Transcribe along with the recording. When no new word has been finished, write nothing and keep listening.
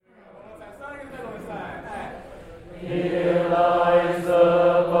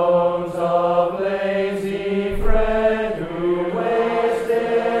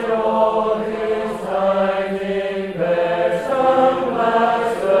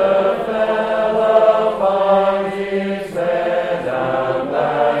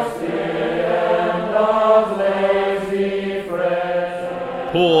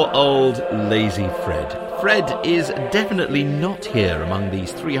old lazy Fred. Fred is definitely not here among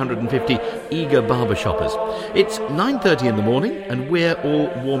these 350 eager barbershoppers. It's 9:30 in the morning and we're all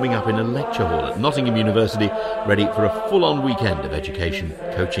warming up in a lecture hall at Nottingham University, ready for a full-on weekend of education,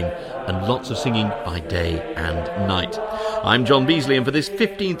 coaching and lots of singing by day and night. I'm John Beasley, and for this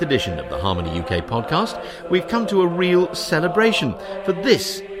 15th edition of the Harmony UK podcast, we've come to a real celebration. For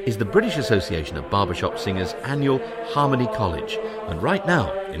this is the British Association of Barbershop Singers' annual Harmony College. And right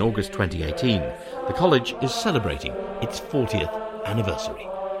now, in August 2018, the college is celebrating its 40th anniversary.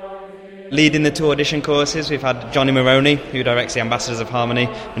 Leading the two audition courses, we've had Johnny Maroney, who directs the Ambassadors of Harmony,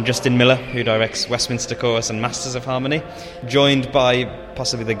 and Justin Miller, who directs Westminster Chorus and Masters of Harmony, joined by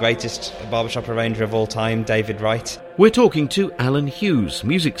possibly the greatest barbershop arranger of all time, David Wright. We're talking to Alan Hughes,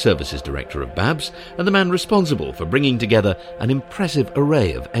 Music Services Director of BABS, and the man responsible for bringing together an impressive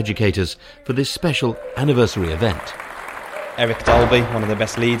array of educators for this special anniversary event. Eric Dolby, one of the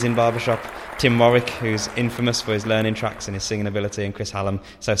best leads in barbershop. Tim Warwick, who's infamous for his learning tracks and his singing ability, and Chris Hallam.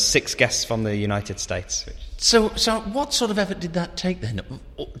 So 6 guests from the United States. So what sort of effort did that take then,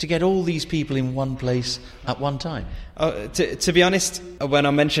 to get all these people in one place at one time? To be honest, when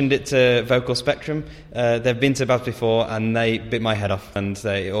I mentioned it to Vocal Spectrum, they've been to BABS before and they bit my head off, and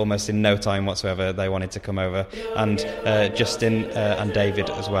they almost in no time whatsoever they wanted to come over. And Justin and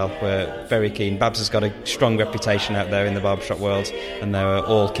David as well were very keen. BABS has got a strong reputation out there in the barbershop world, and they were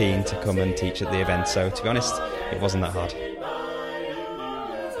all keen to come and teach at the event. So to be honest, it wasn't that hard.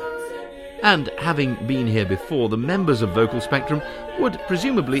 And having been here before, the members of Vocal Spectrum would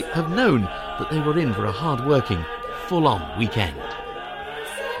presumably have known that they were in for a hard-working, full-on weekend.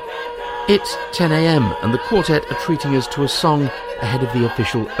 It's 10 a.m. and the quartet are treating us to a song ahead of the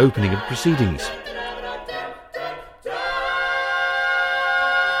official opening of proceedings.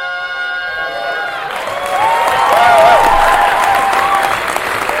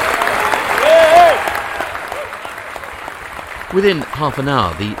 Within half an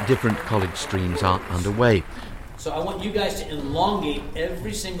hour, the different college streams are underway. So I want you guys to elongate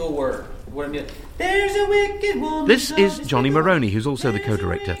every single word. What I mean, there's a wicked woman. This is Johnny Maroney, who's also the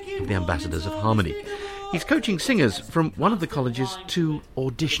co-director of the Ambassadors of Harmony. He's coaching singers from one of the college's 2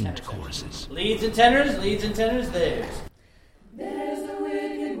 auditioned choruses. Leads and tenors, there's. There's a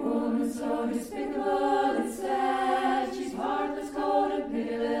wicked woman so despicable and sad. She's heartless, cold and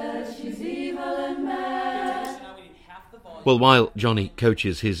pitiless. She's evil and mad. Well, while Johnny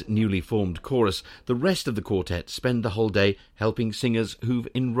coaches his newly formed chorus, the rest of the quartet spend the whole day helping singers who've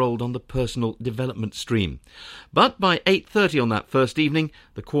enrolled on the personal development stream. But by 8:30 on that first evening,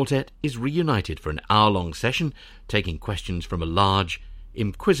 the quartet is reunited for an hour-long session, taking questions from a large,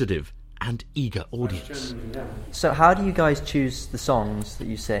 inquisitive and eager audience. So how do you guys choose the songs that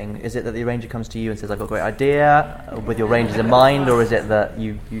you sing? Is it that the arranger comes to you and says, I've got a great idea, with your ranges in mind, or is it that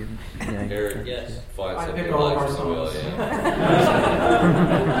you know... Eric, yes. Find something you like as well, yeah.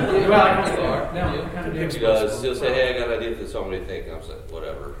 He does. He'll say, hey, I got an idea for the song, what do you think? And I'm like,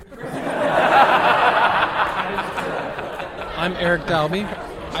 whatever. I'm Eric Dalby.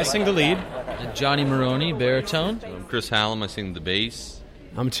 I sing the lead. Johnny Maroney, baritone. I'm Chris Hallam, I sing the bass.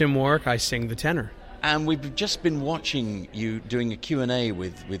 I'm Tim Warwick. I sing the tenor. And we've just been watching you doing a Q&A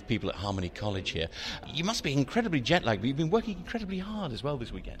with people at Harmony College here. You must be incredibly jet-lagged, but you've been working incredibly hard as well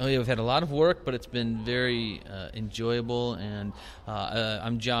this weekend. Oh yeah, we've had a lot of work, but it's been very enjoyable. And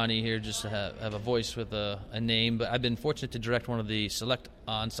I'm Johnny here, just to have a voice with a name. But I've been fortunate to direct one of the select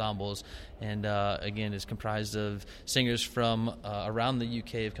ensembles, and again, it's comprised of singers from around the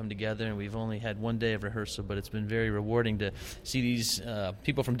UK have come together, and we've only had one day of rehearsal, but it's been very rewarding to see these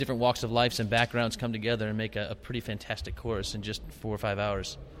people from different walks of life and backgrounds come together and make a pretty fantastic chorus in just 4 or 5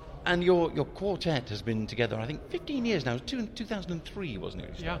 hours. And your quartet has been together, I think, 15 years now. It was 2003, wasn't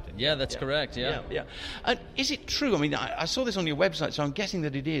it? Yeah, that's correct, yeah. Is it true? I mean, I saw this on your website, so I'm guessing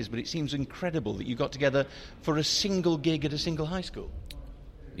that it is, but it seems incredible that you got together for a single gig at a single high school.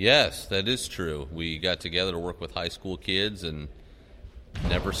 Yes, that is true. We got together to work with high school kids and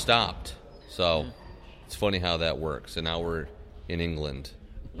never stopped. So it's funny how that works. And now we're in England.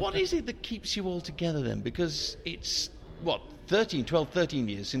 What is it that keeps you all together then? Because it's, 12, 13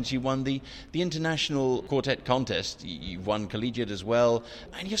 years since you won the international quartet contest. You've won collegiate as well,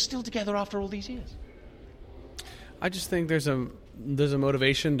 and you're still together after all these years. I just think there's a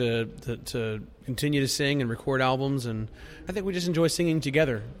motivation to continue to sing and record albums, and I think we just enjoy singing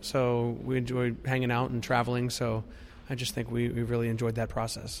together. So we enjoy hanging out and traveling. So I just think we really enjoyed that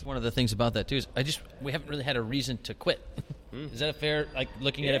process. One of the things about that too is we haven't really had a reason to quit. Is that a fair, like,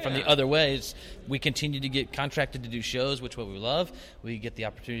 looking at it from the other way? We continue to get contracted to do shows, which what we love. We get the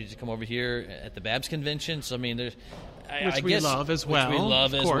opportunity to come over here at the Babs convention. So, I mean, there's... Which we love as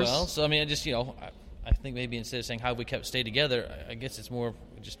well. So, I mean, I just, I think maybe instead of saying how we kept stay together, I guess it's more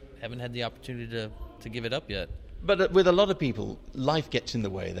we just haven't had the opportunity to give it up yet. But with a lot of people, life gets in the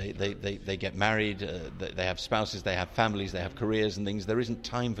way. They get married, they have spouses, they have families, they have careers and things. There isn't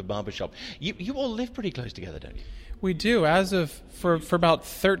time for barbershop. You all live pretty close together, don't you? We do. For about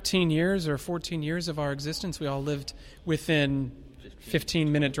 13 years or 14 years of our existence, we all lived within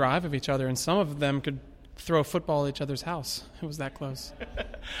 15-minute drive of each other, and some of them could throw a football at each other's house. It was that close.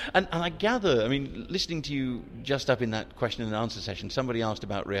 And I gather, I mean, listening to you just up in that question and answer session, somebody asked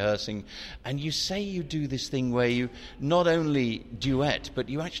about rehearsing, and you say you do this thing where you not only duet, but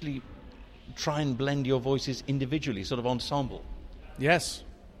you actually try and blend your voices individually, sort of ensemble. Yes.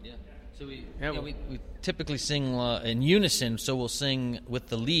 Yeah. So we typically sing in unison, so we'll sing with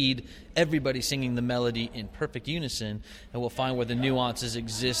the lead, everybody singing the melody in perfect unison, and we'll find where the nuances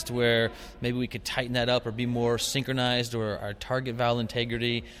exist, where maybe we could tighten that up or be more synchronized, or our target vowel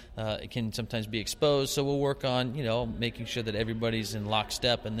integrity it can sometimes be exposed. So we'll work on, making sure that everybody's in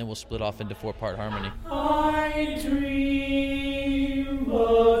lockstep, and then we'll split off into 4-part harmony. I dream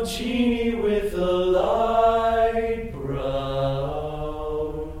of Jeannie with a light brown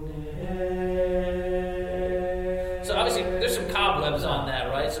hair. So obviously there's some cobwebs on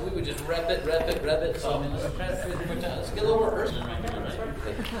that, right? So we would just rep it. So I mean, let's try it 3 more times. Let's get a little more rehearsal right now, right?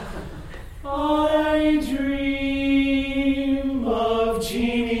 I dream of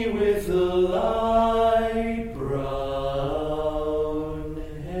Jeannie with a light brown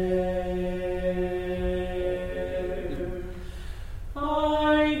hair.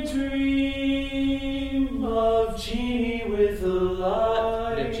 I dream of Jeannie with a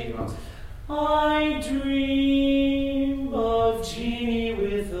light. I dream of Jeannie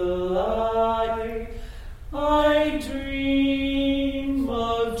with a light. I dream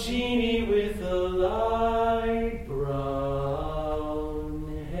of Jeannie with a light brown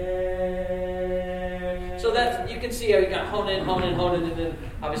hair. So that's, you can see how you got hone in, and then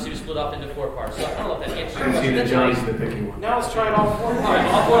obviously we split off into 4 parts. So I don't know if that gets you. I see that Johnny's the picking one. Now let's try it all 4 parts. All right,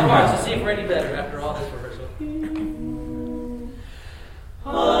 all 4 parts. Let's see if we're any better after all this rehearsal.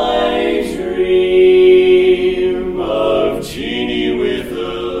 I dream of Jeannie with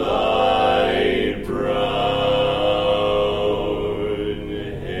a light brown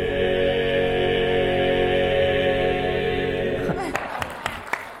hair.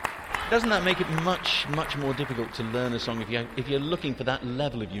 Doesn't that make it much more difficult to learn a song if you're looking for that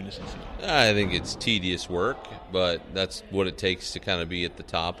level of unison? I think it's tedious work, but that's what it takes to kind of be at the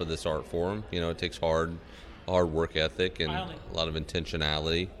top of this art form. It takes hard work ethic and a lot of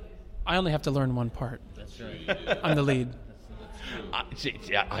intentionality. I only have to learn one part. That's right. I'm the lead. I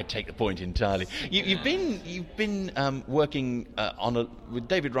take the point entirely. You've been working with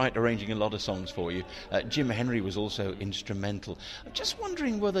David Wright arranging a lot of songs for you. Jim Henry was also instrumental. I'm just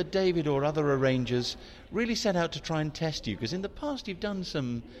wondering whether David or other arrangers really set out to try and test you, because in the past you've done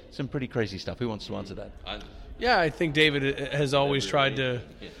some pretty crazy stuff. Who wants to answer that? Yeah, I think David has always tried to,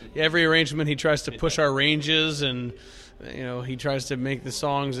 every arrangement he tries to push our ranges, and he tries to make the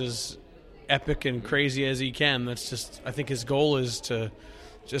songs as epic and crazy as he can. That's just, I think his goal is to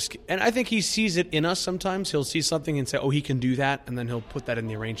just, and I think he sees it in us sometimes. He'll see something and say, oh, he can do that, and then he'll put that in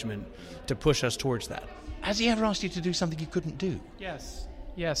the arrangement to push us towards that. Has he ever asked you to do something you couldn't do? Yes,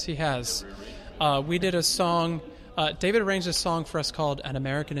 he has. We did a song, David arranged a song for us called An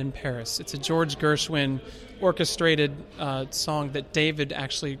American in Paris. It's a George Gershwin orchestrated song that David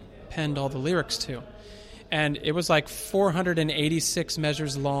actually penned all the lyrics to. And it was like 486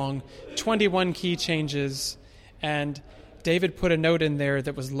 measures long, 21 key changes, and David put a note in there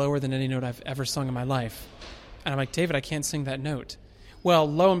that was lower than any note I've ever sung in my life. And I'm like, David, I can't sing that note. Well,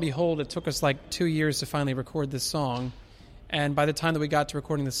 lo and behold, it took us like 2 years to finally record this song. And by the time that we got to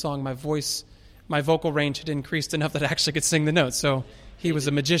recording the song, my vocal range had increased enough that I actually could sing the notes. So he was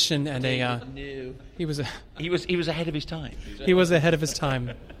a magician and he was ahead of his time. He was ahead of his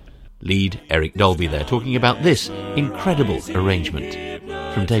time. Lead Eric Dolby there, talking about this incredible arrangement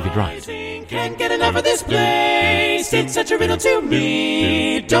from David Wright. Can't get enough of this place. It's such a riddle to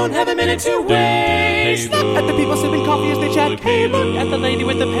me. Don't have a minute to waste. Look at the people sipping coffee as they chat. Hey, look at the lady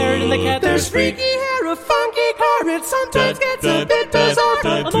with the parrot and the cat. There's freaky hair, a funky car. It sometimes gets a bit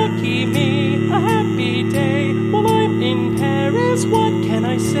bizarre. Lucky me, a happy day. While I'm in Paris, what can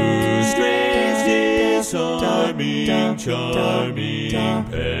I say? Strange, disarming, charming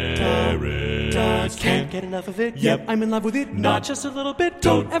Paris. Records. Can't get enough of it. Yep, I'm in love with it. Not just a little bit.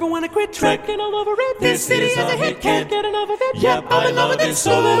 Don't ever want to quit. Trekking all over it. This city is a hit. Can't get enough of it. Yep, I'm in love with it.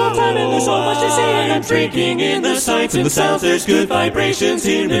 So little time and there's so much to see. And I'm drinking in the sights and sounds. There's good vibrations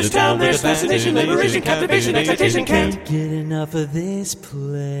in this town. There's fascination, liberation, captivation, excitation. Can't get enough of this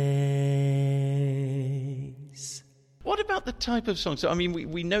place. What about the type of songs? So, I mean,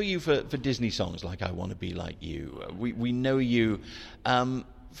 we know you for Disney songs like I Want to Be Like You. We know you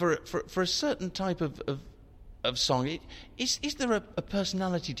for a certain type of song. Is there a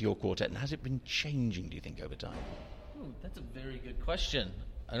personality to your quartet, and has it been changing, do you think, over time? Ooh, that's a very good question.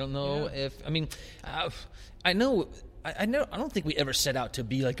 I don't know if... I mean, I know... I don't think we ever set out to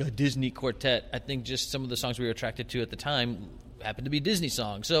be like a Disney quartet. I think just some of the songs we were attracted to at the time happened to be Disney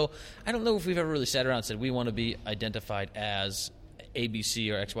songs. So I don't know if we've ever really sat around and said we want to be identified as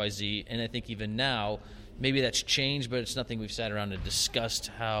ABC or XYZ. And I think even now, maybe that's changed, but it's nothing we've sat around and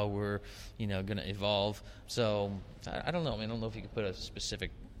discussed how we're, going to evolve. So I don't know. I mean, I don't know if you could put a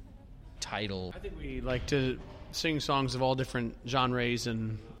specific title. I think we like to sing songs of all different genres,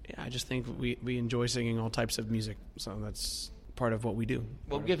 and I just think we enjoy singing all types of music, so that's part of what we do.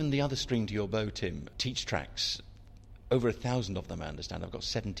 Well, given the other string to your bow, Tim, Teach Tracks, over 1,000 of them, I understand. I've got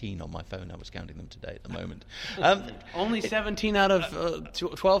 17 on my phone. I was counting them today at the moment. Only 17 out of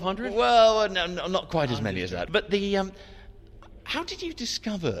 1,200? Well, no, not quite as many as that. But how did you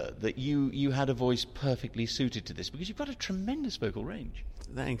discover that you had a voice perfectly suited to this? Because you've got a tremendous vocal range.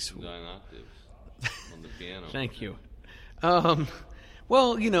 Thanks. 9 octaves on the piano. Thank you.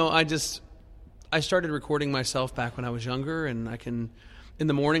 Well, I started recording myself back when I was younger, and in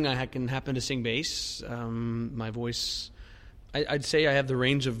the morning I can happen to sing bass. My voice, I'd say I have the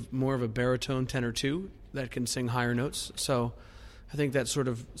range of more of a baritone tenor too that can sing higher notes. So I think that sort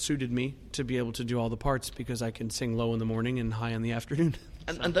of suited me to be able to do all the parts because I can sing low in the morning and high in the afternoon.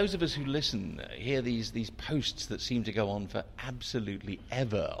 And those of us who listen hear these posts that seem to go on for absolutely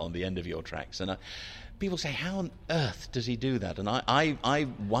ever on the end of your tracks. And people say, how on earth does he do that? And I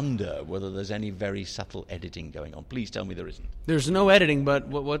wonder whether there's any very subtle editing going on. Please tell me there isn't. There's no editing, but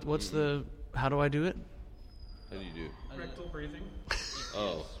what's the... How do I do it? How do you do? Rectal breathing.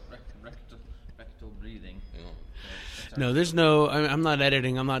 Oh. Rectal breathing. Yeah. No, there's no... I'm not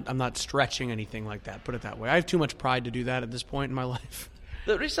editing. I'm not stretching anything like that, put it that way. I have too much pride to do that at this point in my life.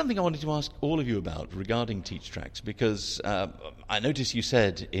 There is something I wanted to ask all of you about regarding Teach Tracks, because I noticed you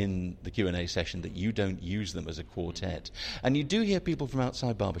said in the Q&A session that you don't use them as a quartet. And you do hear people from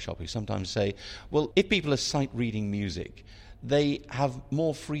outside Barbershop who sometimes say, well, if people are sight-reading music, they have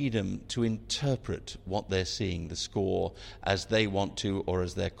more freedom to interpret what they're seeing, the score, as they want to, or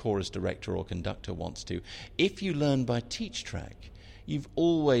as their chorus director or conductor wants to. If you learn by Teach Track, you've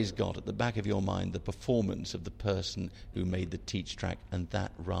always got at the back of your mind the performance of the person who made the Teach Track, and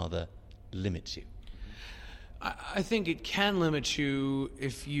that rather limits you. I think it can limit you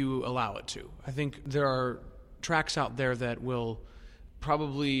if you allow it to. I think there are tracks out there that will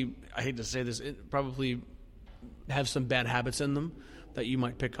probably, I hate to say this, probably have some bad habits in them that you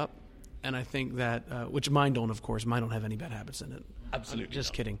might pick up. And I think that, which mine don't, of course. Mine don't have any bad habits in it. Absolutely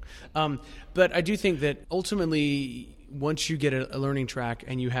Just not. kidding. But I do think that ultimately, once you get a learning track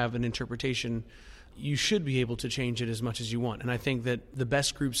and you have an interpretation, you should be able to change it as much as you want. And I think that the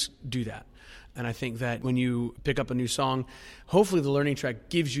best groups do that. And I think that when you pick up a new song, hopefully the learning track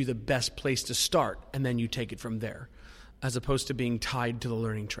gives you the best place to start, and then you take it from there, as opposed to being tied to the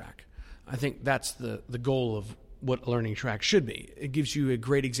learning track. I think that's the goal of what a learning track should be. It gives you a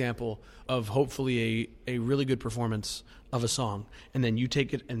great example of hopefully a really good performance of a song, and then you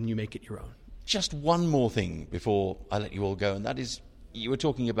take it and you make it your own. Just one more thing before I let you all go, and that is, you were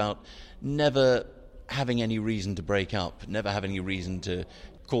talking about never having any reason to break up, never having any reason to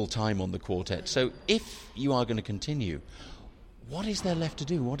call time on the quartet. So if you are going to continue, what is there left to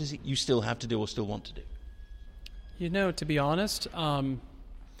do? What is it you still have to do or still want to do? To be honest,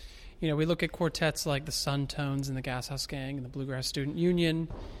 we look at quartets like the Sun Tones and the Gas House Gang and the Bluegrass Student Union,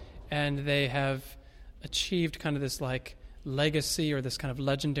 and they have achieved kind of this like legacy or this kind of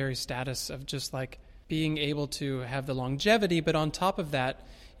legendary status of just like being able to have the longevity. But on top of that,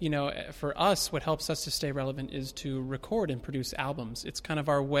 for us, what helps us to stay relevant is to record and produce albums. It's kind of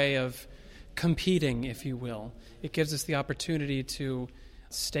our way of competing, if you will. It gives us the opportunity to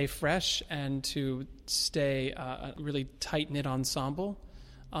stay fresh and to stay a really tight-knit ensemble,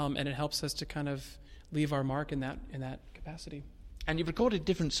 and it helps us to kind of leave our mark in that capacity. And you've recorded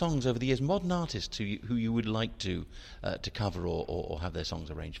different songs over the years. Modern artists who you would like to cover or have their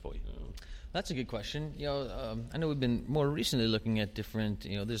songs arranged for you? That's a good question. I know we've been more recently looking at different,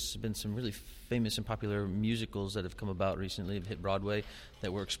 there's been some really famous and popular musicals that have come about recently, have hit Broadway,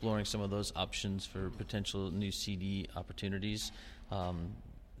 that we're exploring some of those options for potential new CD opportunities. I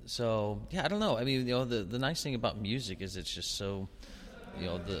don't know. I mean, the nice thing about music is it's just so,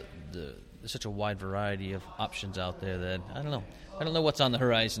 there's such a wide variety of options out there that I don't know. I don't know what's on the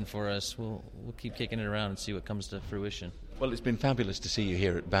horizon for us. We'll keep kicking it around and see what comes to fruition. Well, it's been fabulous to see you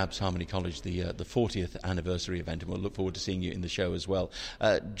here at Babs Harmony College, the 40th anniversary event, and we'll look forward to seeing you in the show as well.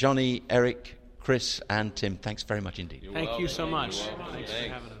 Johnny, Eric, Chris, and Tim, thanks very much indeed. Thank you so much. Thanks for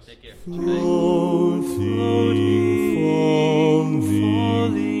having us. Take care. Floating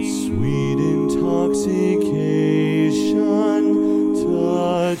from the sweet intoxication,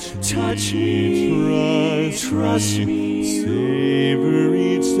 touch me, trust me, savor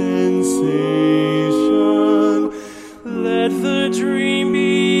each sensation. Let the dream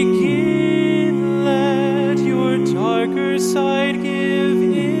begin, let your darker side give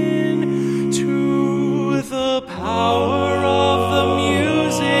in to the power of the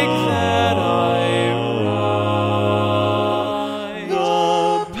music that I write.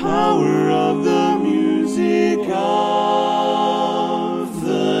 The power of the music of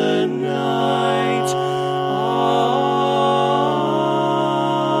the night.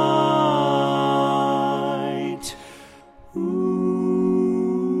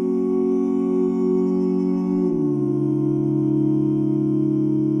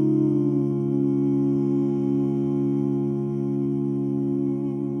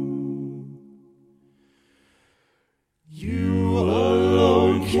 You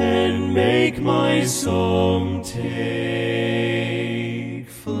alone can make my song take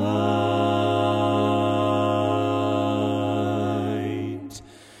flight.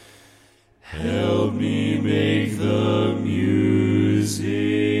 Help me make the music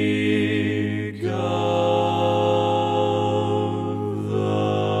of the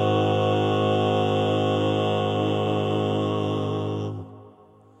night.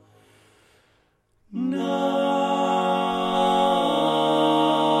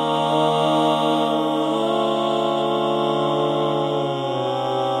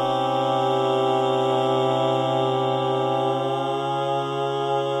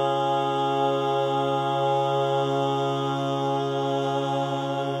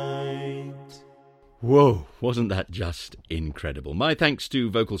 Whoa, wasn't that just incredible? My thanks to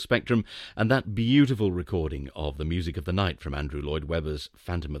Vocal Spectrum and that beautiful recording of the music of the night from Andrew Lloyd Webber's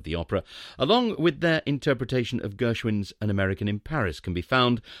Phantom of the Opera, along with their interpretation of Gershwin's An American in Paris, can be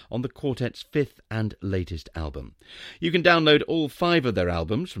found on the quartet's fifth and latest album. You can download all 5 of their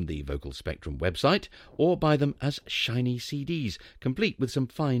albums from the Vocal Spectrum website or buy them as shiny CDs, complete with some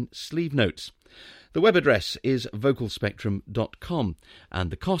fine sleeve notes. The web address is vocalspectrum.com,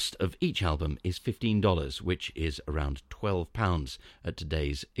 and the cost of each album is $15, which is around £12 at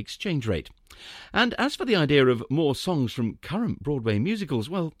today's exchange rate. And as for the idea of more songs from current Broadway musicals,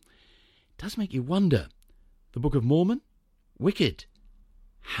 well, it does make you wonder. The Book of Mormon? Wicked?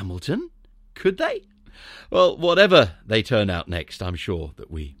 Hamilton? Could they? Well, whatever they turn out next, I'm sure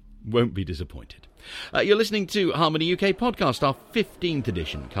that we won't be disappointed. You're listening to Harmony UK Podcast, our 15th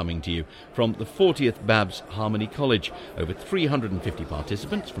edition, coming to you from the 40th Babs Harmony College. Over 350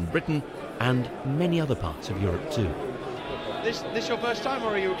 participants from Britain and many other parts of Europe too. This your first time,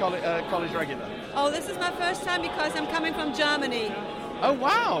 or are you a college regular? Oh, this is my first time because I'm coming from Germany. Oh,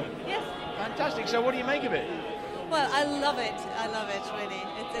 wow. Yes. Fantastic. So what do you make of it? Well, I love it, really.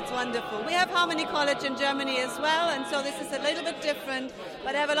 It's wonderful. We have Harmony College in Germany as well, and so this is a little bit different,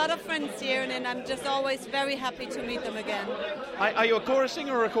 but I have a lot of friends here, and I'm just always very happy to meet them again. Are you a chorus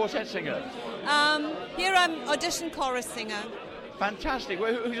singer or a quartet singer? Here I'm audition chorus singer. Fantastic.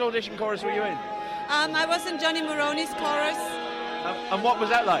 Whose audition chorus were you in? I was in Johnny Maroney's chorus. And what was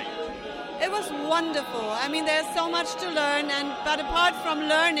that like? It was wonderful. I mean, there's so much to learn, but apart from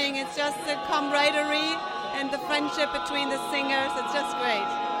learning, it's just the camaraderie and the friendship between the singers. It's just great.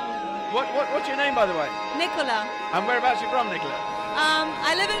 What's your name, by the way? Nicola. And whereabouts are you from, Nicola?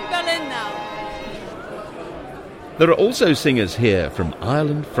 I live in Berlin now. There are also singers here from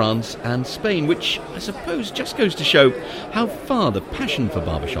Ireland, France and Spain, which I suppose just goes to show how far the passion for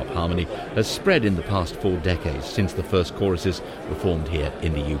barbershop harmony has spread in the past 4 decades since the first choruses were formed here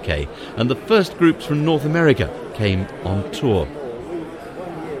in the UK and the first groups from North America came on tour.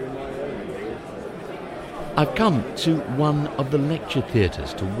 I've come to one of the lecture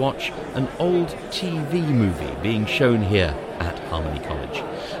theatres to watch an old TV movie being shown here at Harmony College.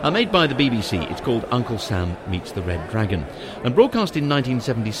 Made by the BBC, it's called Uncle Sam Meets the Red Dragon. And broadcast in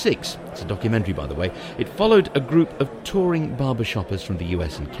 1976, it's a documentary by the way, it followed a group of touring barbershoppers from the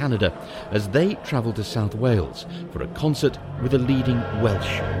US and Canada as they travelled to South Wales for a concert with a leading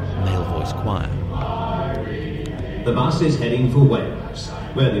Welsh male voice choir. The bus is heading for Wales,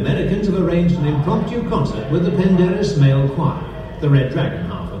 where the Americans have arranged an impromptu concert with the Penderys Male Choir, the Red Dragon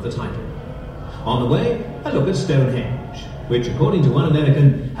half of the title. On the way, a look at Stonehenge, which, according to one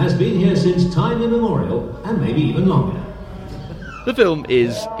American, has been here since time immemorial and maybe even longer. The film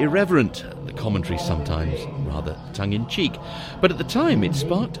is irreverent, the commentary sometimes rather tongue-in-cheek, but at the time it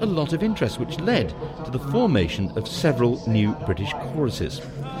sparked a lot of interest, which led to the formation of several new British choruses.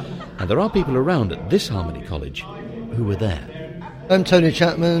 And there are people around at this Harmony College who were there. I'm Tony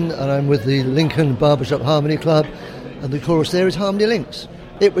Chapman, and I'm with the Lincoln Barbershop Harmony Club, and the chorus there is Harmony Links.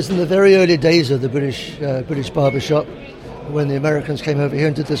 It was in the very early days of the British barbershop, when the Americans came over here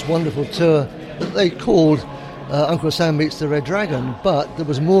and did this wonderful tour that they called Uncle Sam Meets the Red Dragon, but there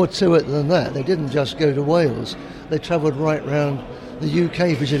was more to it than that. They didn't just go to Wales, they travelled right round the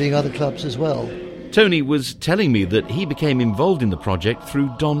UK visiting other clubs as well. Tony was telling me that he became involved in the project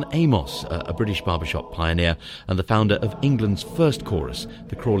through Don Amos, a British barbershop pioneer and the founder of England's first chorus,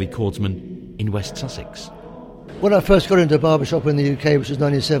 the Crawley Chordsmen in West Sussex. When I first got into barbershop in the UK, which was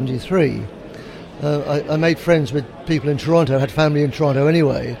 1973, I made friends with people in Toronto. I had family in Toronto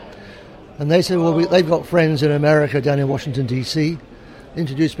anyway. And they said, well, they've got friends in America down in Washington, D.C.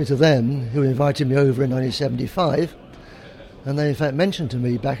 Introduced me to them, who invited me over in 1975. And they, in fact, mentioned to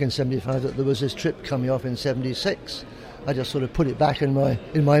me back in 75 that there was this trip coming off in 76. I just sort of put it back in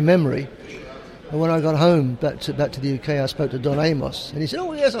my memory. And when I got home, back to the UK, I spoke to Don Amos. And he said,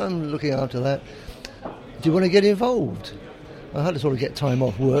 oh, yes, I'm looking after that. Do you want to get involved? I had to sort of get time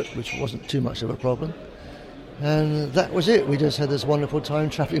off work, which wasn't too much of a problem. And that was it. We just had this wonderful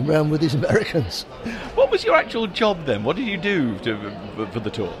time travelling around with these Americans. What was your actual job then? What did you do for the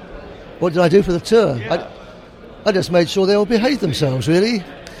tour? What did I do for the tour? Yeah. I just made sure they all behaved themselves, really.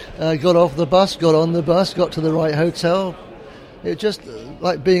 Got off the bus, got on the bus, got to the right hotel. It was just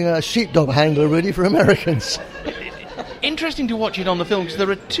like being a sheepdog handler, really, for Americans. Interesting to watch it on the film, because there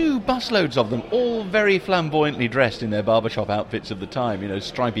are 2 busloads of them, all very flamboyantly dressed in their barbershop outfits of the time, you know,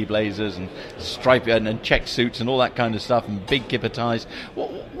 stripy blazers and stripy and check suits and all that kind of stuff, and big kipper ties.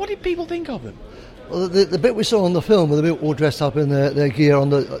 What did people think of them? Well, the bit we saw on the film, with the people all dressed up in their gear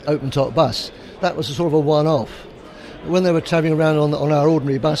on the open-top bus, that was a sort of a one-off. When they were travelling around on our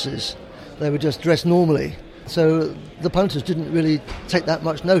ordinary buses, they were just dressed normally. So the punters didn't really take that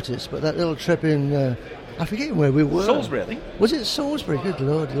much notice, but that little trip in... I forget where we were. Salisbury, I think. Was it Salisbury? Good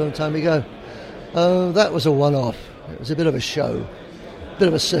Lord, a long time ago. That was a one-off. It was a bit of a show, a bit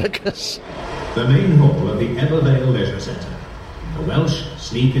of a circus. The main hall of the Evervale Leisure Centre. The Welsh,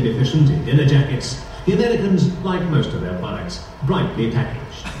 sleek and efficient in dinner jackets. The Americans, like most of their products, brightly packaged.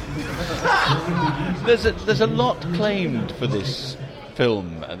 There's a lot claimed for this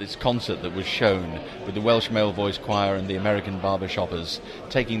film, this concert that was shown with the Welsh Male Voice Choir and the American barbershoppers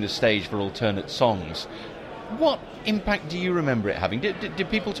taking the stage for alternate songs. What impact do you remember it having? Did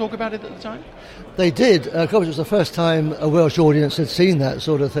people talk about it at the time? They did. Of course, it was the first time a Welsh audience had seen that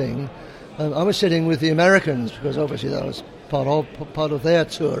sort of thing. I was sitting with the Americans, because obviously that was part of their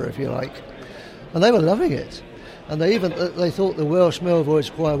tour, if you like. And they were loving it. And they thought the Welsh Male Voice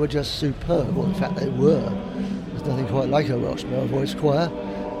Choir were just superb. Well, in fact, they were. There's nothing quite like a Welsh Male Voice Choir.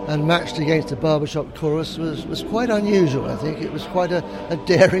 And matched against the barbershop chorus was quite unusual, I think. It was quite a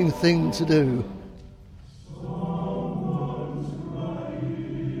daring thing to do.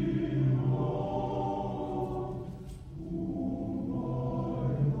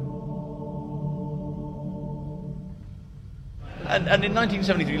 And in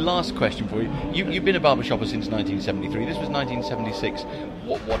 1973, last question for you. You've been a barbershopper since 1973. This was 1976.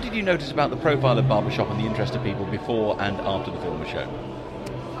 What did you notice about the profile of barbershop and the interest of people before and after the film was shown?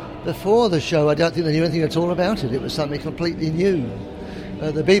 Before the show, I don't think they knew anything at all about it. It was something completely new.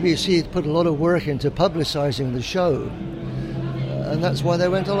 The BBC had put a lot of work into publicising the show, and that's why they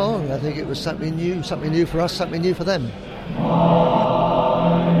went along. I think it was something new for us, something new for them.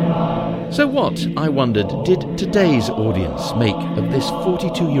 So what, I wondered, did today's audience make of this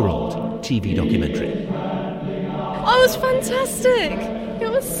 42-year-old TV documentary? Oh, it was fantastic! It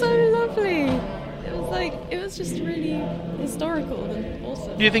was so lovely. It was just really historical and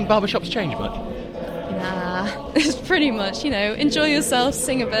awesome. Do you think barbershops change much? Nah, it's pretty much, enjoy yourself,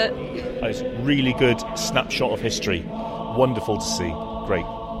 sing a bit. It's a really good snapshot of history. Wonderful to see. Great.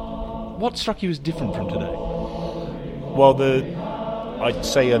 What struck you as different from today? Well, I'd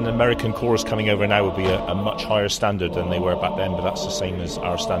say an American chorus coming over now would be a much higher standard than they were back then, but that's the same as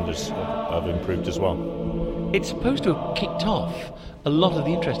our standards have improved as well. It's supposed to have kicked off a lot of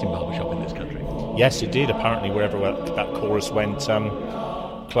the interest in barbershop in this country. Yes, it did. Apparently, wherever that chorus went,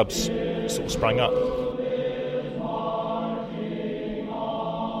 clubs sort of sprang up.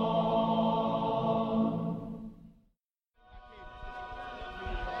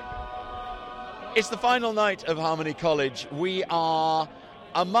 It's the final night of Harmony College. We are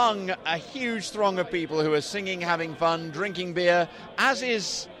among a huge throng of people who are singing, having fun, drinking beer, as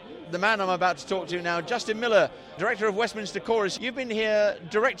is the man I'm about to talk to now, Justin Miller, director of Westminster Chorus. You've been here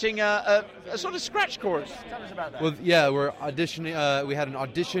directing a sort of scratch chorus. Tell us about that. Well, yeah, we're auditioning. We had an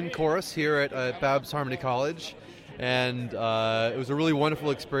audition chorus here at Babs Harmony College, and it was a really wonderful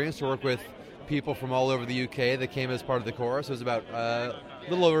experience to work with people from all over the UK that came as part of the chorus. It was about a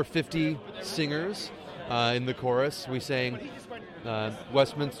little over 50 singers in the chorus. We sang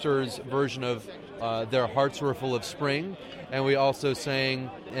Westminster's version of Their Hearts Were Full of Spring, and we also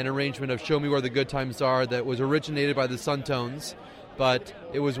sang an arrangement of Show Me Where the Good Times Are that was originated by the Suntones, but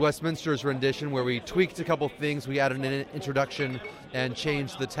it was Westminster's rendition where we tweaked a couple things. We added an introduction and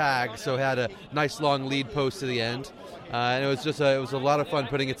changed the tag, so it had a nice long lead post to the end. And it was a lot of fun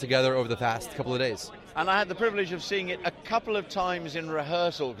putting it together over the past couple of days. And I had the privilege of seeing it a couple of times in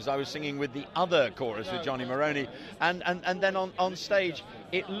rehearsal because I was singing with the other chorus with Johnny Maroney, and then on stage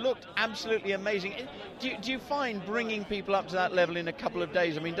it looked absolutely amazing. Do you find bringing people up to that level in a couple of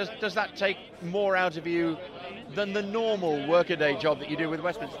days, I mean, does that take more out of you than the normal workaday job that you do with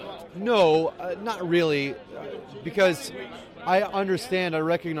Westminster? No, not really, because I understand, I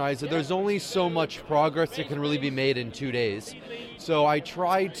recognize that there's only so much progress that can really be made in 2 days. So I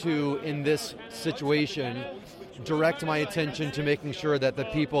try to, in this situation, direct my attention to making sure that the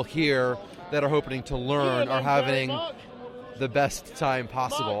people here that are hoping to learn are having the best time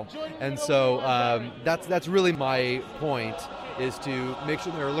possible. And so that's really my point, is to make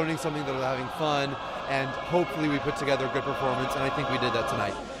sure they're learning something, that they're having fun, and hopefully we put together a good performance, and I think we did that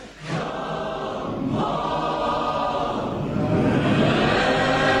tonight.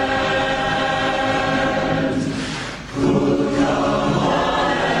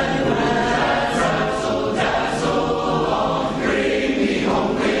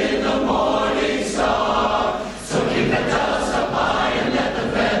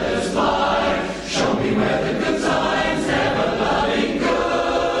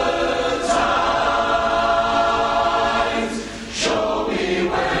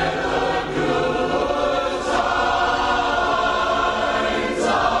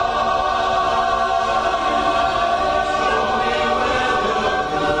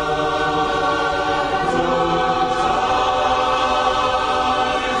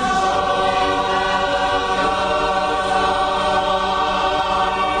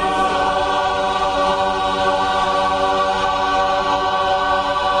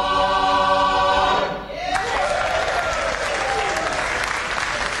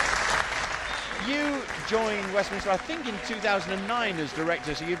 I think in 2009 as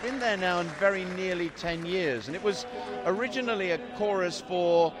director, so you've been there now in very nearly 10 years, and it was originally a chorus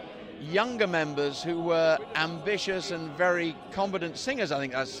for younger members who were ambitious and very competent singers. I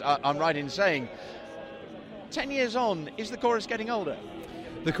think that's I'm right in saying. 10 years on, is the chorus getting older?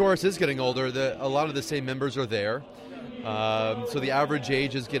 The chorus is getting older. A lot of the same members are there, so the average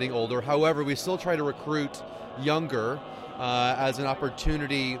age is getting older. However, we still try to recruit younger as an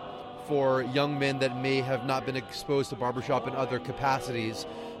opportunity for young men that may have not been exposed to barbershop in other capacities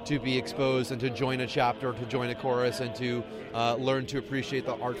to be exposed and to join a chapter, to join a chorus, and to learn to appreciate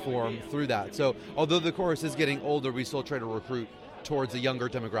the art form through that. So although the chorus is getting older, we still try to recruit towards a younger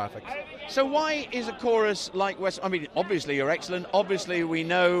demographic. So why is a chorus like West... I mean, obviously you're excellent. Obviously we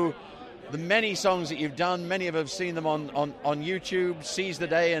know the many songs that you've done. Many of us have seen them on YouTube, Seize the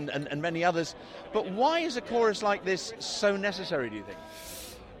Day and many others. But why is a chorus like this so necessary, do you think?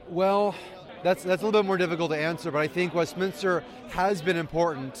 Well, that's a little bit more difficult to answer, but I think Westminster has been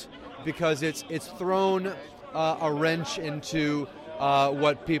important because it's thrown a wrench into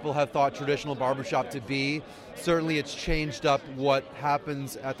what people have thought traditional barbershop to be. Certainly it's changed up what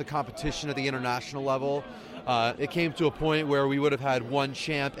happens at the competition at the international level. It came to a point where we would have had one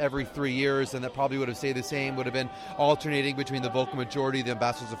champ every 3 years, and that probably would have stayed the same, would have been alternating between the vocal majority, the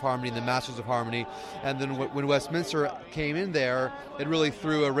Ambassadors of Harmony, and the Masters of Harmony. And then when Westminster came in there, it really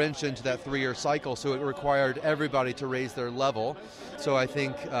threw a wrench into that 3-year cycle, so it required everybody to raise their level. So I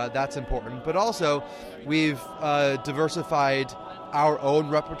think that's important. But also, we've diversified our own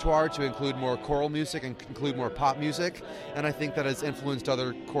repertoire to include more choral music and include more pop music, and I think that has influenced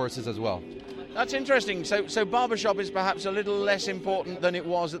other choruses as well. That's interesting. So barbershop is perhaps a little less important than it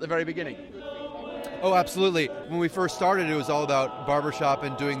was at the very beginning. Oh, absolutely. When we first started, it was all about barbershop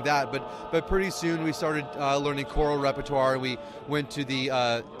and doing that. But pretty soon we started learning choral repertoire. We went to the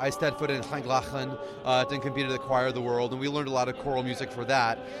Eisteddfod in Llangollen and competed at the Choir of the World. And we learned a lot of choral music for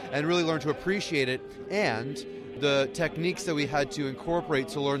that and really learned to appreciate it. And the techniques that we had to incorporate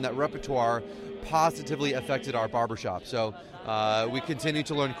to learn that repertoire positively affected our barbershop. So we continue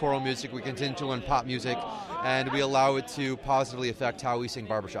to learn choral music, we continue to learn pop music, and we allow it to positively affect how we sing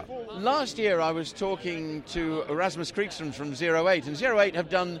barbershop. Last year I was talking to Erasmus Kriegström from 08, and 08 have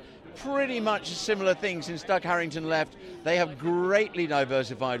done pretty much similar things since Doug Harrington left. They have greatly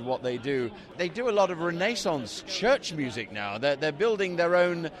diversified what they do. They do a lot of Renaissance church music now. They're building their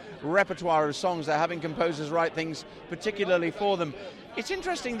own repertoire of songs. They're having composers write things particularly for them. It's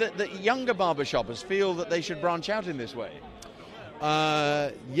interesting that younger barbershoppers feel that they should branch out in this way.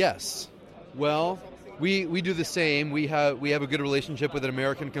 Yes. Well, we do the same. We have a good relationship with an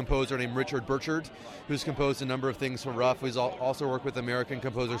American composer named Richard Burchard, who's composed a number of things for Ruff. We've also worked with American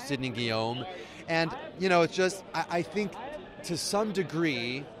composer Sidney Guillaume. And, it's just, I think to some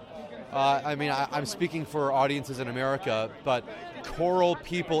degree, I'm speaking for audiences in America, but choral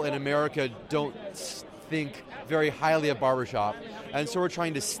people in America don't think very highly of barbershop. And so we're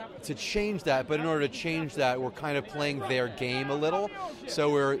trying to change that, but in order to change that, we're kind of playing their game a little.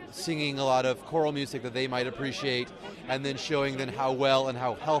 So we're singing a lot of choral music that they might appreciate, and then showing them how well and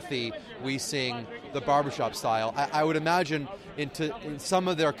how healthy we sing the barbershop style. I would imagine in some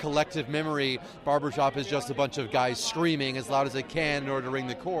of their collective memory, barbershop is just a bunch of guys screaming as loud as they can in order to ring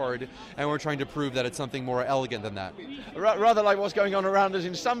the chord, and we're trying to prove that it's something more elegant than that. Rather like what's going on around us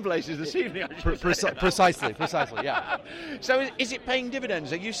in some places this evening. Precisely, yeah. So is it paying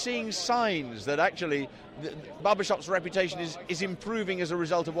dividends? Are you seeing signs that actually the barbershop's reputation is improving as a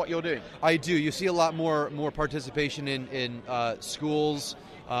result of what you're doing? I do. You see a lot more participation in schools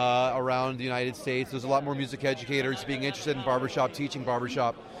around the United States. There's a lot more music educators being interested in barbershop, teaching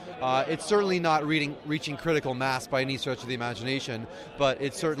barbershop. It's certainly not reaching critical mass by any stretch of the imagination, but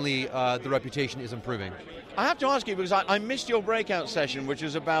it's certainly the reputation is improving. I have to ask you, because I missed your breakout session, which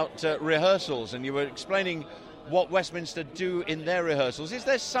was about rehearsals, and you were explaining what Westminster do in their rehearsals. Is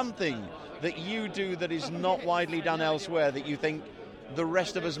there something that you do that is not widely done elsewhere that you think the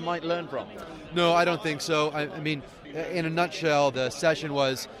rest of us might learn from? No, I don't think so. I mean, in a nutshell, the session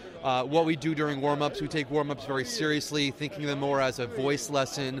was what we do during warm-ups. We take warm-ups very seriously, thinking of them more as a voice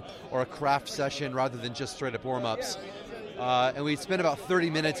lesson or a craft session rather than just straight-up warm-ups. And we spent about 30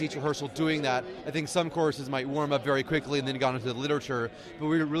 minutes each rehearsal doing that. I think some choruses might warm up very quickly and then go into the literature, but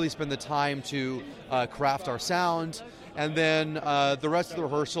we really spend the time to craft our sound. And then the rest of the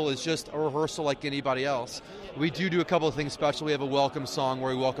rehearsal is just a rehearsal like anybody else. We do a couple of things special. We have a welcome song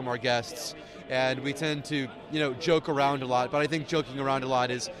where we welcome our guests, and we tend to, joke around a lot. But I think joking around a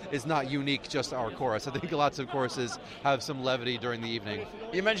lot is not unique just to our chorus. I think lots of choruses have some levity during the evening.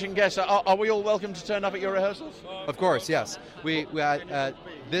 You mentioned guests. Are we all welcome to turn up at your rehearsals? Of course, yes. We at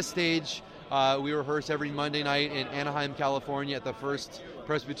this stage, we rehearse every Monday night in Anaheim, California, at the First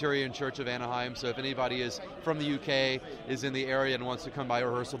Presbyterian Church of Anaheim. So if anybody is from the UK, is in the area and wants to come by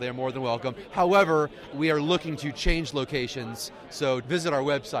rehearsal, they are more than welcome. However, we are looking to change locations, so visit our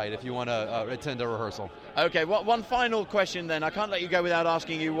website if you want to attend a rehearsal. Okay, one final question then. I can't let you go without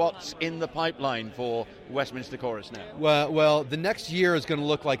asking you what's in the pipeline for Westminster Chorus now. Well, the next year is going to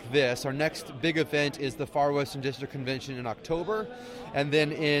look like this. Our next big event is the Far Western District Convention in October. And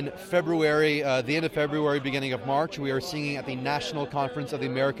then in February, the end of February, beginning of March, we are singing at the National Conference of the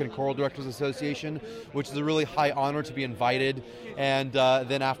American Choral Directors Association, which is a really high honor to be invited. And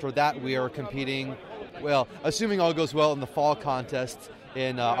then after that, we are competing, well, assuming all goes well, in the fall contest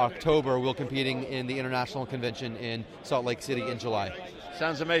in October. We'll competing in the International Convention in Salt Lake City in July.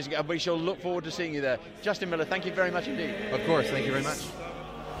 Sounds amazing. We shall look forward to seeing you there. Justin Miller, thank you very much indeed. Of course, thank you very much.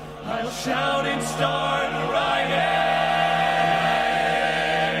 I'll shout and start a riot.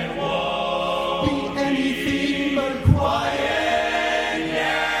 Won't be anything but quiet,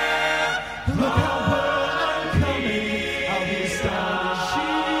 yeah. Look out, I'm coming. I'll be astonishing.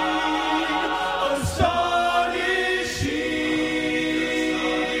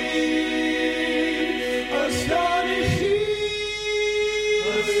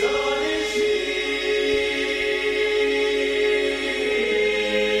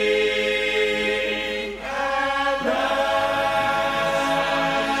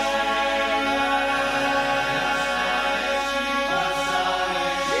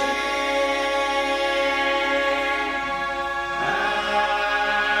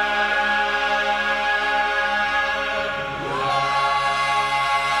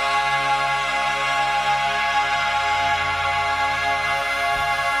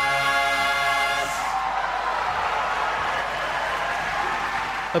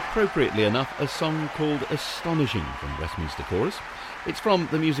 appropriately enough, a song called Astonishing from Westminster Chorus. It's from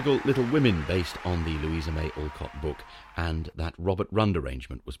the musical Little Women, based on the Louisa May Alcott book, and that Robert Rund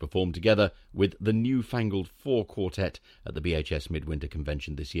arrangement was performed together with the newfangled 4 Quartet at the BHS Midwinter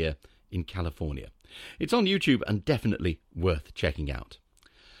Convention this year in California. It's on YouTube and definitely worth checking out.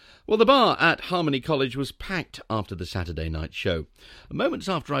 Well, the bar at Harmony College was packed after the Saturday night show. Moments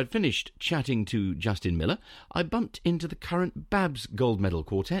after I'd finished chatting to Justin Miller, I bumped into the current Babs Gold Medal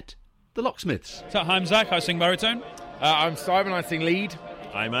Quartet, the Locksmiths. So I'm Zach, I sing baritone. I'm Simon, I sing lead.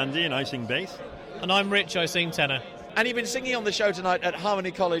 I'm Andy, and I sing bass. And I'm Rich, I sing tenor. And you've been singing on the show tonight at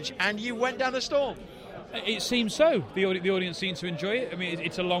Harmony College, and you went down a storm. It seems so. The audience seems to enjoy it. I mean,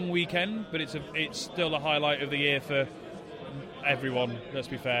 it's a long weekend, but it's still a highlight of the year for everyone. Let's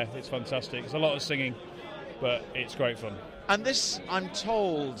be fair, it's fantastic. It's a lot of singing, but it's great fun. And this, I'm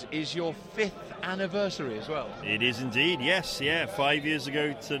told, is your 5th anniversary as well. It is indeed, yes. Yeah, 5 years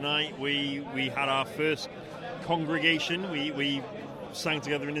ago tonight, we had our first congregation. We sang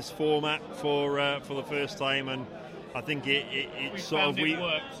together in this format for the first time, and I think we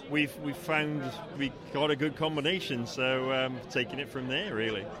got a good combination. So taking it from there,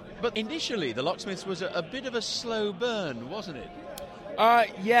 really. But initially, the Locksmiths was a bit of a slow burn, wasn't it?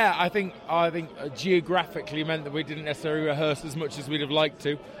 Yeah, I think geographically meant that we didn't necessarily rehearse as much as we'd have liked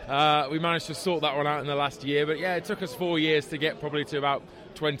to. We managed to sort that one out in the last year, but yeah, it took us 4 years to get probably to about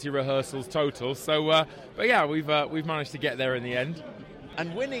 20 rehearsals total. So, but yeah, we've managed to get there in the end.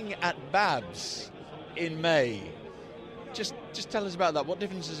 And winning at Babs in May, just tell us about that. What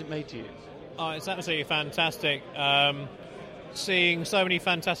difference has it made to you? It's absolutely fantastic. Seeing so many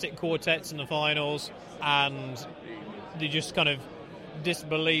fantastic quartets in the finals, and the just kind of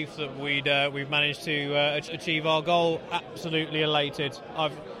disbelief that we've managed to achieve our goal. Absolutely elated.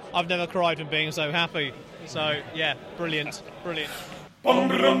 I've never cried from being so happy. So yeah, brilliant.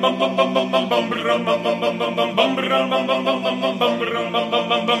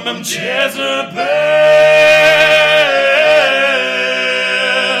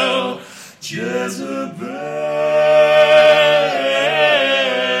 Jezebel,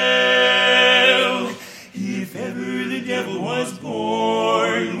 if ever the devil was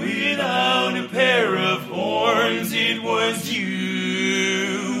born without a pair of horns, it was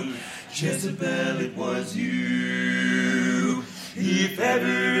you. Jezebel, it was you. If ever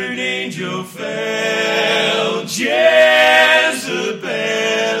an angel fell, Jezebel,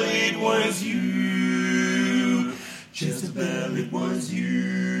 it was you. Jezebel, it was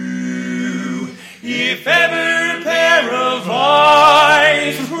you. If ever a pair of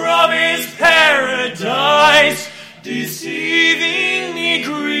eyes promised paradise, deceiving me,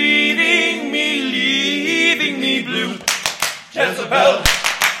 grieving me, leaving me blue, Jezebel,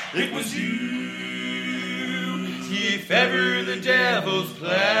 it was you. If ever the devil's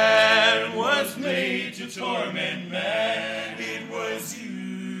plan was made to torment man, it was you.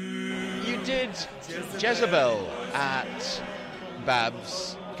 You did Jezebel at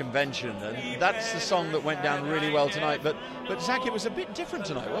Babs Convention, and that's the song that went down really well tonight. But Zach, it was a bit different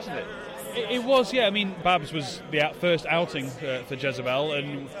tonight, wasn't it? It was, yeah. I mean, Babs was the first outing for Jezebel,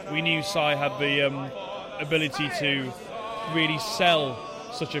 and we knew Cy had the ability to really sell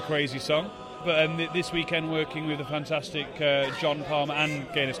such a crazy song. But this weekend, working with the fantastic John Palmer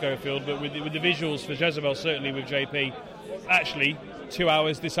and Gaynor Schofield, but with the visuals for Jezebel, certainly with JP, actually 2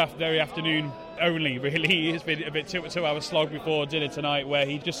 hours this very afternoon only, really. It's been a bit 2 hours slog before dinner tonight, where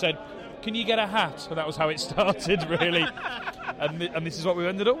he just said, "Can you get a hat?" And that was how it started, really. and this is what we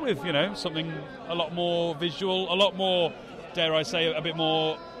ended up with, something a lot more visual, a lot more, dare I say, a bit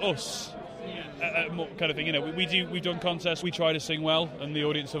more us. More kind of thing, we've done contests, we try to sing well, and the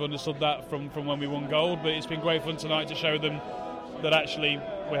audience have understood that from when we won gold. But it's been great fun tonight to show them that actually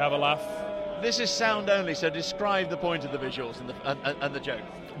we have a laugh. This is sound only, so describe the point of the visuals and the joke.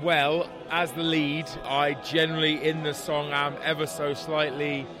 Well, as the lead, I generally in the song am ever so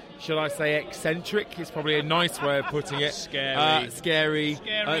slightly, shall I say, eccentric is probably a nice way of putting it. Scary.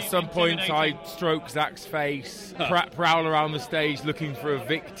 At some points I stroke Zach's face, prowl around the stage looking for a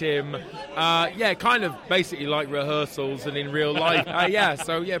victim. Kind of basically like rehearsals and in real life.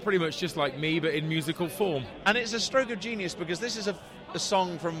 Pretty much just like me, but in musical form. And it's a stroke of genius, because this is a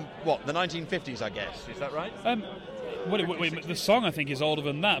song from, the 1950s, I guess. Is that right? The song, I think, is older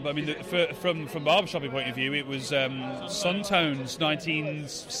than that, but I mean, from barbershop point of view, it was Suntones,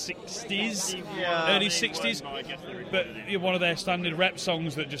 1960s, early 60s, but one of their standard rep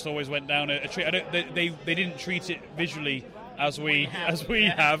songs that just always went down a treat. They didn't treat it visually as we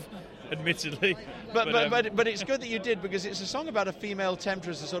have. admittedly. But it's good that you did, because it's a song about a female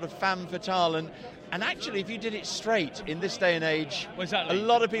temptress, a sort of femme fatale, and actually, if you did it straight in this day and age, a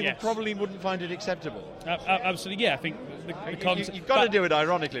lot of people probably wouldn't find it acceptable. Absolutely, yeah. I think the context. You've got to do it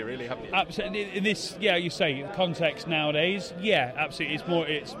ironically, really, haven't you? Absolutely. In this, you say the context nowadays. Yeah, absolutely.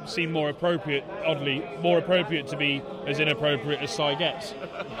 It's seemed more appropriate. Oddly, more appropriate to be as inappropriate as Psy gets.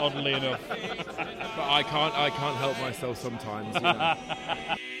 Oddly enough. But I can't help myself sometimes. You know.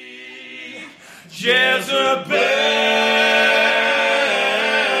 Jezebel,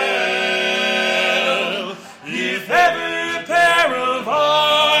 if every pair of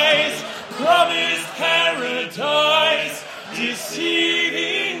eyes promised paradise,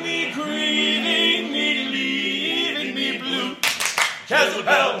 deceiving me, grieving me, leaving me blue.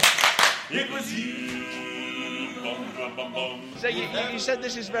 Jezebel, it was you. Bum, bum, bum, bum. So you said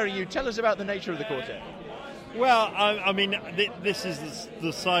this is very you. Tell us about the nature of the quartet. Well, I mean, this is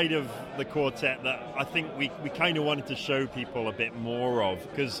the side of the quartet that I think we kind of wanted to show people a bit more of,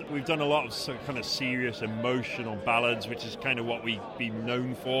 because we've done a lot of kind of serious emotional ballads, which is kind of what we've been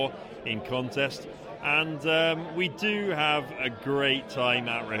known for in contest. And we do have a great time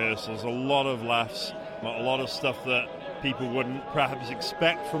at rehearsals, a lot of laughs, a lot of stuff that people wouldn't perhaps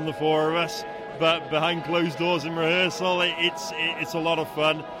expect from the four of us. But behind closed doors in rehearsal, it's a lot of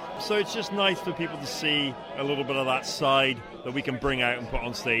fun. So it's just nice for people to see a little bit of that side that we can bring out and put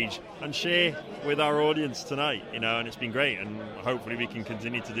on stage and share with our audience tonight, and it's been great, and hopefully we can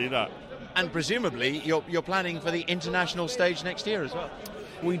continue to do that. And presumably you're planning for the international stage next year as well.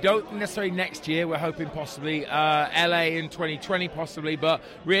 We don't necessarily next year. We're hoping possibly LA in 2020 possibly, but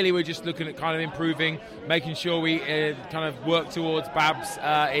really we're just looking at kind of improving, making sure we kind of work towards Babs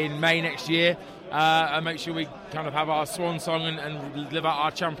in May next year, and make sure we kind of have our swan song and live out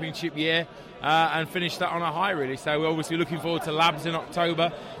our championship year and finish that on a high, really. So we're obviously looking forward to Labs in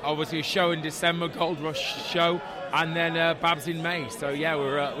October, obviously a show in December, Gold Rush show, and then Babs in May. So yeah,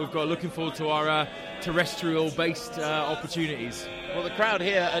 we've got looking forward to our terrestrial-based opportunities. Well, the crowd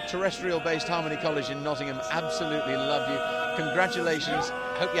here at terrestrial-based Harmony College in Nottingham absolutely loved you. Congratulations.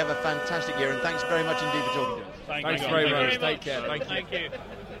 Hope you have a fantastic year, and thanks very much indeed for talking to us. Thanks very much. Take care. Thank you.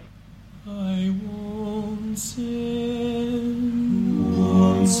 I won't send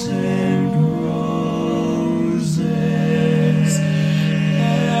roses,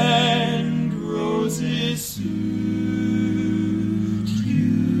 and roses suit you.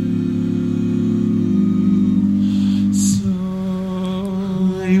 So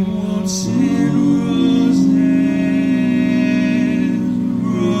I won't send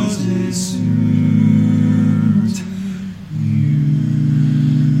roses suit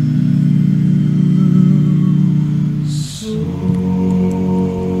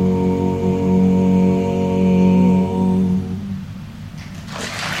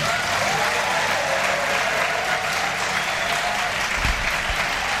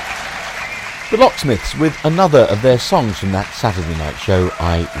The Locksmiths with another of their songs from that Saturday night show,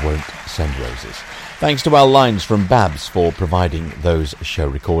 I Won't Send Roses. Thanks to Al Lines from Babs for providing those show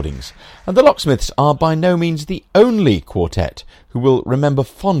recordings. And the Locksmiths are by no means the only quartet who will remember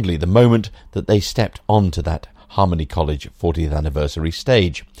fondly the moment that they stepped onto that Harmony College 40th anniversary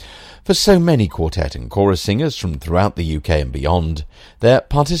stage. For so many quartet and chorus singers from throughout the UK and beyond, their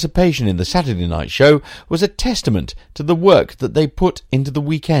participation in the Saturday night show was a testament to the work that they put into the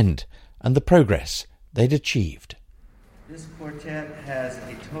weekend and the progress they'd achieved. This quartet has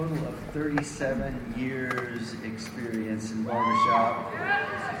a total of 37 years experience in barbershop,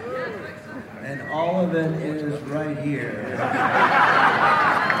 and all of it is right here.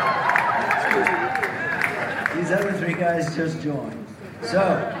 These other three guys just joined.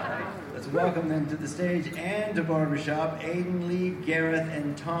 So, let's welcome them to the stage and to barbershop, Aidan Lee, Gareth,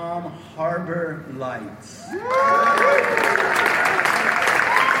 and Tom Harbour Lights.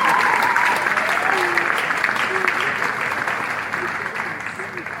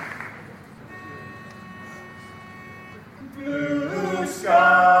 Blue skies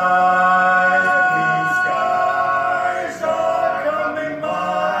are coming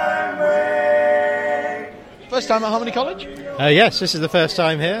my way. First time at Harmony College? Yes, this is the first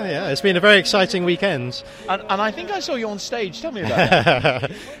time here. Yeah, it's been a very exciting weekend. And I think I saw you on stage. Tell me about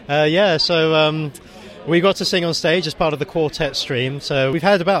that. We got to sing on stage as part of the quartet stream. So we've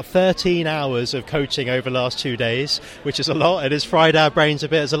had about 13 hours of coaching over the last 2 days, which is a lot. It has fried our brains a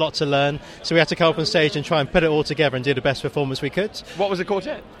bit. There's a lot to learn. So we had to come up on stage and try and put it all together and do the best performance we could. What was the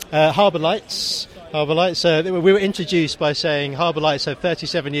quartet? Harbour Lights. Harbour Lights. We were introduced by saying Harbour Lights have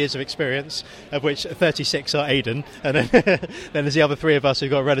 37 years of experience, of which 36 are Aidan, and then there's the other three of us who've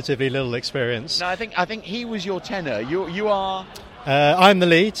got relatively little experience. No, I think he was your tenor. You are. I'm the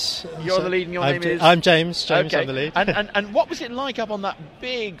lead. You're the lead and your name is? I'm James. James, okay. I'm the lead. And what was it like up on that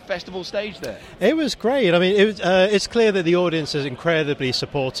big festival stage there? It was great. I mean, it's clear that the audience is incredibly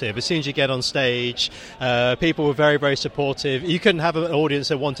supportive. As soon as you get on stage, people were very, very supportive. You couldn't have an audience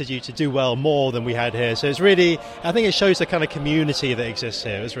that wanted you to do well more than we had here. So it's really, I think it shows the kind of community that exists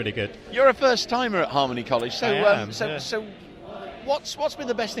here. It was really good. You're a first-timer at Harmony College, so I am, so what's been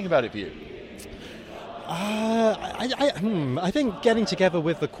the best thing about it for you? I think getting together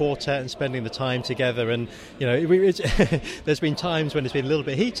with the quartet and spending the time together, and there's been times when it's been a little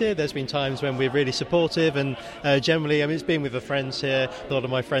bit heated. There's been times when we're really supportive, and generally, it's been with the friends here. A lot of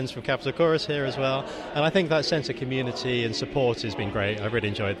my friends from Capital Chorus here as well, and I think that sense of community and support has been great. I've really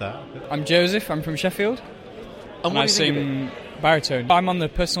enjoyed that. I'm Joseph. I'm from Sheffield, and I sing baritone. I'm on the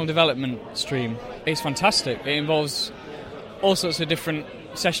personal development stream. It's fantastic. It involves all sorts of different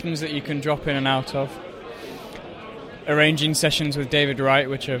sessions that you can drop in and out of. Arranging sessions with David Wright,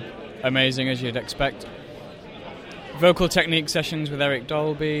 which are amazing as you'd expect. Vocal technique sessions with Eric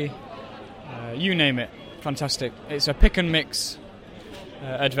Dolby. You name it. Fantastic. It's a pick and mix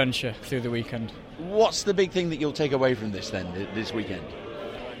adventure through the weekend. What's the big thing that you'll take away from this then, this weekend?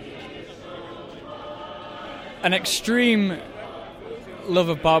 An extreme love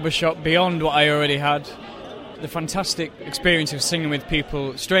of barbershop beyond what I already had. The fantastic experience of singing with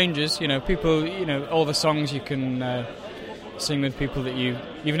people, strangers, people, all the songs you can sing with people that you've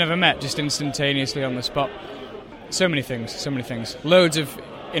never met, just instantaneously on the spot. So many things. Loads of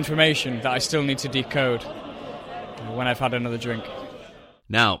information that I still need to decode when I've had another drink.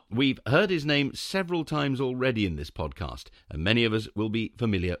 Now, we've heard his name several times already in this podcast, and many of us will be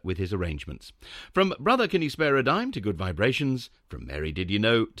familiar with his arrangements. From Brother Can You Spare a Dime to Good Vibrations, from Mary Did You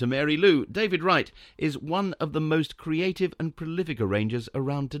Know to Mary Lou, David Wright is one of the most creative and prolific arrangers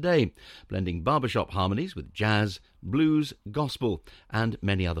around today, blending barbershop harmonies with jazz, blues, gospel, and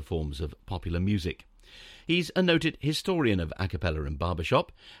many other forms of popular music. He's a noted historian of a cappella and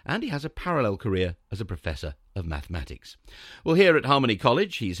barbershop, and he has a parallel career as a professor of mathematics. Well, here at Harmony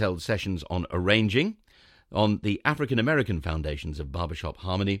College, he's held sessions on arranging, on the African American foundations of barbershop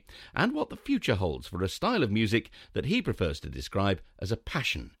harmony, and what the future holds for a style of music that he prefers to describe as a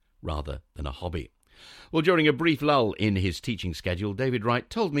passion rather than a hobby. Well, during a brief lull in his teaching schedule, David Wright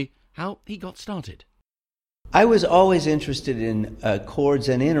told me how he got started. I was always interested in chords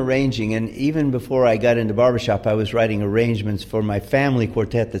and in arranging, and even before I got into barbershop, I was writing arrangements for my family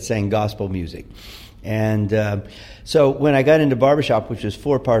quartet that sang gospel music. And so when I got into barbershop, which was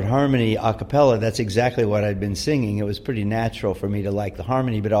 4-part harmony a cappella, that's exactly what I'd been singing. It was pretty natural for me to like the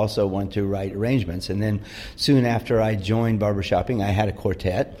harmony, but also want to write arrangements. And then soon after I joined barbershopping, I had a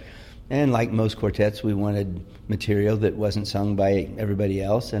quartet. And like most quartets, we wanted material that wasn't sung by everybody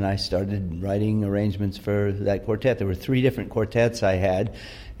else, and I started writing arrangements for that quartet. There were 3 different quartets I had,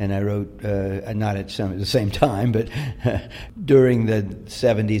 and I wrote, not at the same time, but during the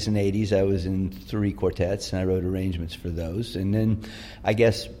 70s and 80s, I was in 3 quartets, and I wrote arrangements for those. And then I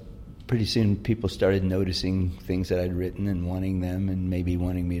guess pretty soon people started noticing things that I'd written and wanting them, and maybe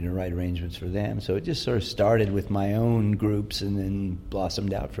wanting me to write arrangements for them. So it just sort of started with my own groups and then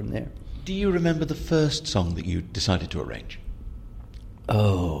blossomed out from there. Do you remember the first song that you decided to arrange?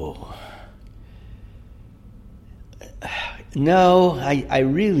 Oh. No, I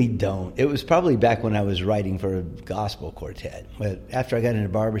really don't. It was probably back when I was writing for a gospel quartet. But after I got into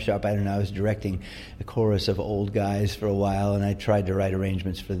barbershop, I was directing a chorus of old guys for a while, and I tried to write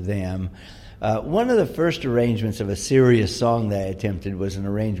arrangements for them. One of the first arrangements of a serious song that I attempted was an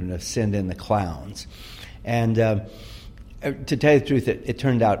arrangement of Send in the Clowns. And to tell you the truth, it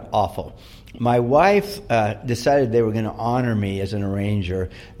turned out awful. My wife decided they were going to honor me as an arranger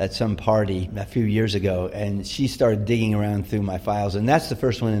at some party a few years ago, and she started digging around through my files, and that's the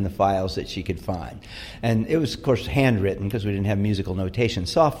first one in the files that she could find. And it was, of course, handwritten because we didn't have musical notation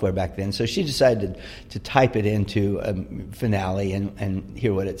software back then, so she decided to type it into a finale and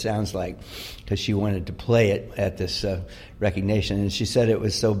hear what it sounds like, because she wanted to play it at this recognition. And she said it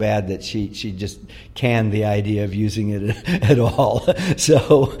was so bad that she just canned the idea of using it at all.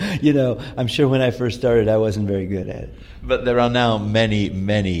 So, I'm sure when I first started, I wasn't very good at it. But there are now many,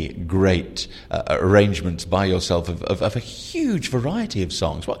 many great arrangements by yourself of a huge variety of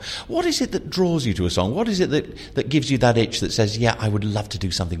songs. What is it that draws you to a song? What is it that gives you that itch that says, yeah, I would love to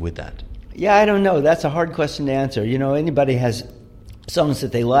do something with that? Yeah, I don't know. That's a hard question to answer. Anybody has songs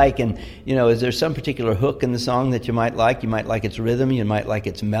that they like, and is there some particular hook in the song that you might like? You might like its rhythm, you might like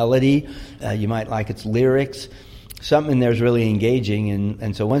its melody, you might like its lyrics. something in there is really engaging,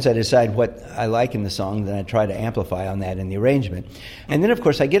 and so once I decide what I like in the song, then I try to amplify on that in the arrangement. And then, of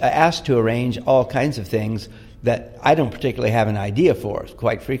course, I get asked to arrange all kinds of things that I don't particularly have an idea for.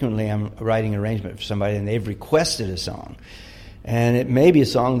 Quite frequently, I'm writing an arrangement for somebody, and they've requested a song. And it may be a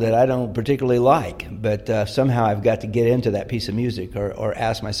song that I don't particularly like, but somehow I've got to get into that piece of music or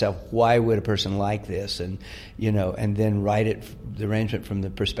ask myself, why would a person like this? And, and then write the arrangement from the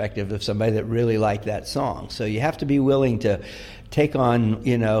perspective of somebody that really liked that song. So you have to be willing to take on,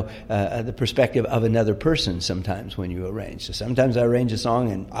 the perspective of another person sometimes when you arrange. So sometimes I arrange a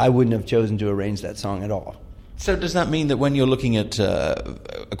song and I wouldn't have chosen to arrange that song at all. So does that mean that when you're looking at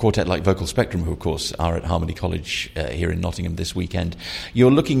a quartet like Vocal Spectrum, who of course are at Harmony College here in Nottingham this weekend, you're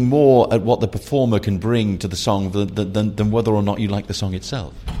looking more at what the performer can bring to the song than whether or not you like the song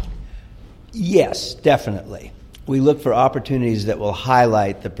itself? Yes, definitely. We look for opportunities that will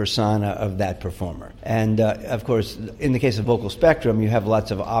highlight the persona of that performer. And of course, in the case of Vocal Spectrum, you have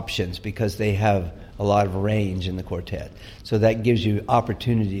lots of options because they have a lot of range in the quartet. So that gives you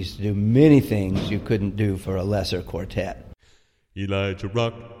opportunities to do many things you couldn't do for a lesser quartet. Elijah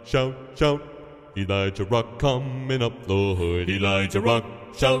Rock, shout, shout. Elijah Rock coming up, Lord. Elijah Rock,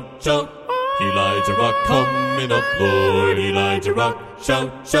 shout, shout. Elijah Rock coming up, Lord. Elijah Rock,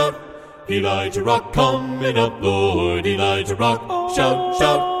 shout, shout. Elijah Rock coming up, Lord. Elijah Rock, shout,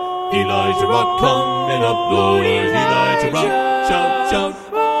 shout. Elijah Rock coming up, Lord. Elijah Rock, shout, shout.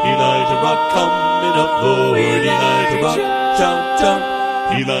 Elijah Rock coming up, Lord. Elijah Rock, shout, shout.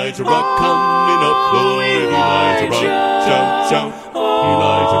 Elijah Rock coming up, Lord. Elijah Rock, shout, shout.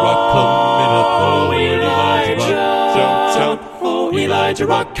 Elijah Rock coming up, Lord. Elijah Rock, shout, shout. Elijah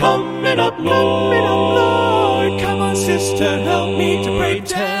Rock coming up, Lord. Come on, sister, help me to pray.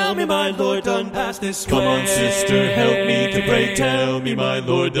 Tell me, my Lord, done pass this way. Come on, sister, help me to pray. Tell me, my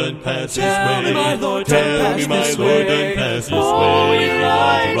Lord, done pass this way. Tell me, my Lord, done pass this way. Done pass this way.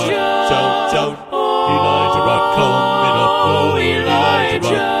 Elijah Rock, shout, shout. Elijah Rock coming up, Lord. Elijah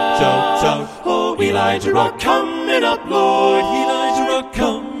Rock, shout, shout. Elijah Rock coming up, Lord. Elijah Rock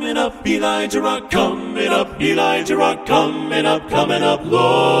coming up. Elijah Rock coming up. Elijah Rock coming up,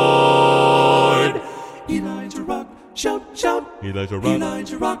 Lord. Elijah Rock, shout, shout. Elijah Rock,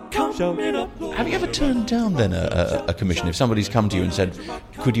 Elijah Rock coming up, Lord. Have you ever turned down then a commission if somebody's come to you and said,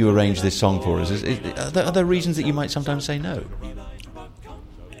 could you arrange this song for us? Are there reasons that you might sometimes say no?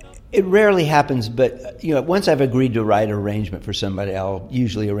 It rarely happens, but once I've agreed to write an arrangement for somebody, I'll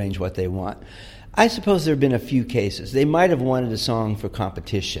usually arrange what they want. I suppose there have been a few cases. They might have wanted a song for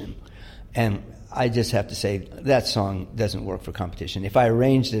competition, and I just have to say that song doesn't work for competition. If I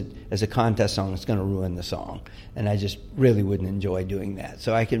arranged it as a contest song, it's going to ruin the song, and I just really wouldn't enjoy doing that.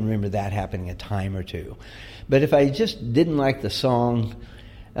 So I can remember that happening a time or two. But if I just didn't like the song,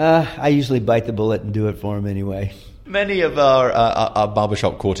 I usually bite the bullet and do it for them anyway. Many of our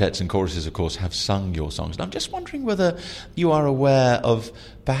barbershop quartets and choruses, of course, have sung your songs. And I'm just wondering whether you are aware of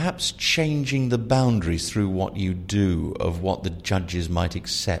perhaps changing the boundaries through what you do of what the judges might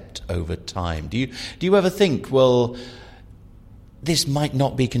accept over time. Do you ever think, well, this might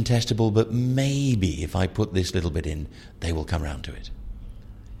not be contestable, but maybe if I put this little bit in, they will come round to it?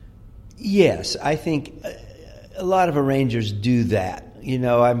 Yes, I think a lot of arrangers do that.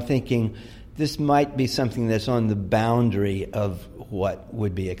 I'm thinking this might be something that's on the boundary of what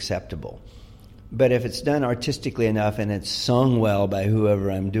would be acceptable. But if it's done artistically enough and it's sung well by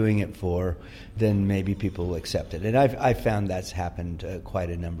whoever I'm doing it for, then maybe people will accept it. And I've found that's happened quite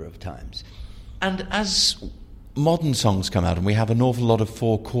a number of times. And as modern songs come out, and we have an awful lot of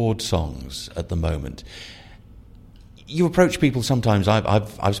four-chord songs at the moment, you approach people sometimes.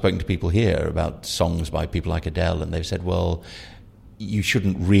 I've spoken to people here about songs by people like Adele, and they've said, well, you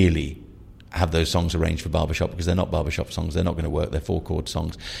shouldn't really have those songs arranged for barbershop because they're not barbershop songs, they're not going to work, they're four-chord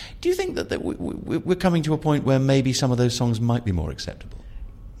songs. Do you think that we're coming to a point where maybe some of those songs might be more acceptable?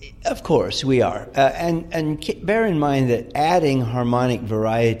 Of course, we are. And bear in mind that adding harmonic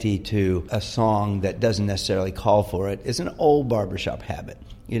variety to a song that doesn't necessarily call for it is an old barbershop habit.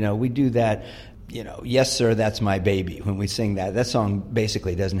 We do that. Yes, Sir, That's My Baby. When we sing that song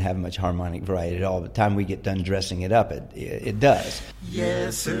basically doesn't have much harmonic variety at all. By the time we get done dressing it up, it does.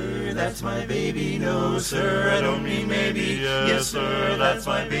 Yes, sir, that's my baby. No, sir, I don't mean maybe. Yes, sir, that's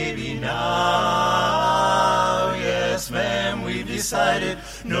my baby now. Yes, ma'am, we've decided.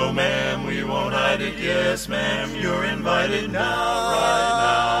 No, ma'am, we won't hide it. Yes, ma'am, you're invited now,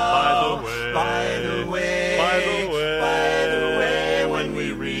 right now. By the way, when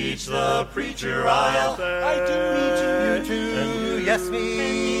we reach the the preacher I'll say. I do, you too, yes me.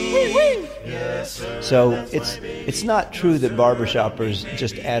 Wee. Yes, sir. So it's not true that barbershoppers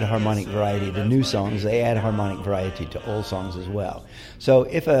just add harmonic variety to new songs. They add harmonic variety to old songs as well. So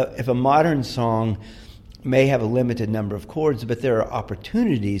if a modern song may have a limited number of chords, but there are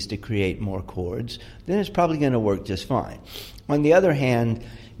opportunities to create more chords, then it's probably going to work just fine. On the other hand,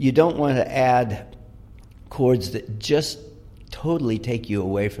 you don't want to add chords that just totally take you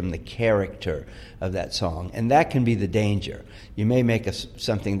away from the character of that song, and that can be the danger. You may make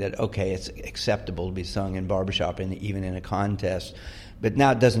something that, okay, it's acceptable to be sung in barbershop and even in a contest, but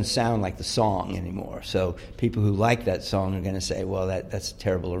now it doesn't sound like the song anymore. So people who like that song are going to say, well, that's a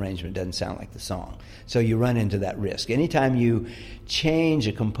terrible arrangement, it doesn't sound like the song. So you run into that risk. Anytime you change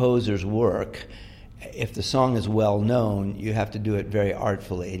a composer's work, if the song is well known, you have to do it very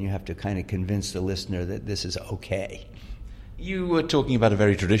artfully, and you have to kind of convince the listener that this is okay. You were talking about a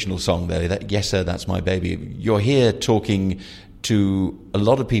very traditional song there, that Yes Sir, That's My Baby. You're here talking to a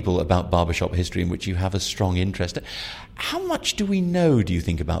lot of people about barbershop history in which you have a strong interest. How much do we know, do you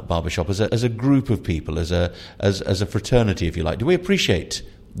think, about barbershop as a group of people, as a fraternity, if you like? Do we appreciate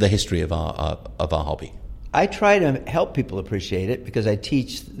the history of our hobby? I try to help people appreciate it because I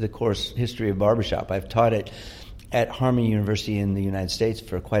teach the course History of Barbershop. I've taught it at Harmony University in the United States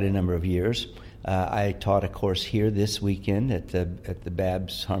for quite a number of years. I taught a course here this weekend at the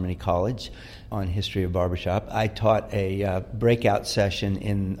Babs Harmony College on History of Barbershop. I taught a breakout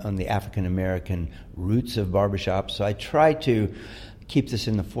session on the African American roots of barbershop. So I try to keep this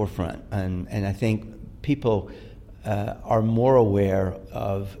in the forefront, and I think people are more aware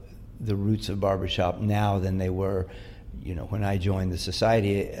of the roots of barbershop now than they were, when I joined the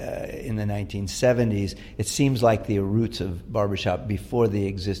society in the 1970s. It seems like the roots of barbershop before the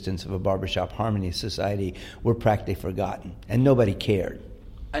existence of a Barbershop Harmony Society were practically forgotten, and nobody cared.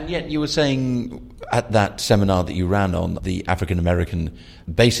 And yet you were saying at that seminar that you ran on the African-American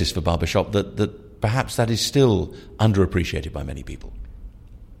basis for barbershop that perhaps that is still underappreciated by many people.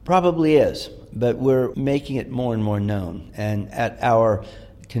 Probably is, but we're making it more and more known. And at our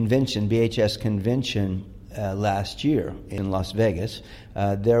convention, BHS convention, last year in Las Vegas,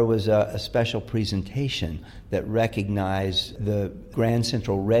 there was a special presentation that recognized the Grand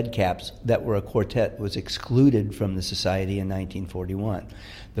Central Redcaps that were a quartet was excluded from the society in 1941.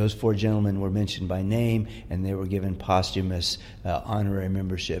 Those four gentlemen were mentioned by name, and they were given posthumous honorary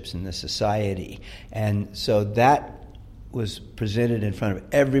memberships in the society. And so that was presented in front of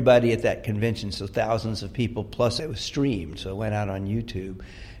everybody at that convention, so thousands of people, plus it was streamed, so it went out on YouTube.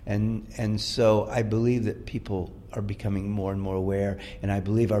 And so I believe that people are becoming more and more aware, and I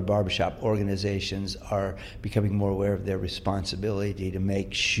believe our barbershop organizations are becoming more aware of their responsibility to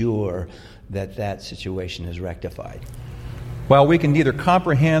make sure that that situation is rectified. While we can neither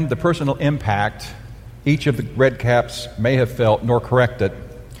comprehend the personal impact each of the Redcaps may have felt nor correct it,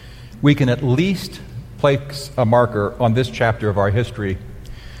 we can at least place a marker on this chapter of our history.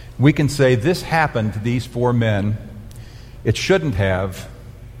 We can say this happened to these four men. It shouldn't have,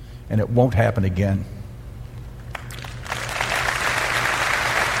 and it won't happen again.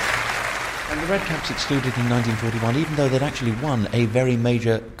 And the Redcaps excluded in 1941, even though they'd actually won a very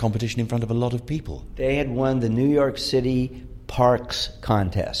major competition in front of a lot of people. They had won the New York City Parks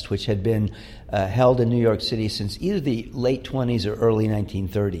Contest, which had been held in New York City since either the late 20s or early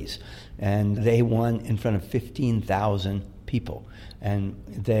 1930s. And they won in front of 15,000 people. And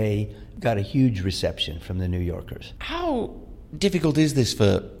they got a huge reception from the New Yorkers. How difficult is this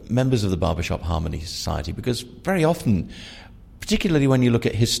for members of the Barbershop Harmony Society? Because very often, particularly when you look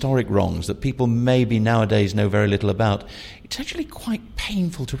at historic wrongs that people maybe nowadays know very little about, it's actually quite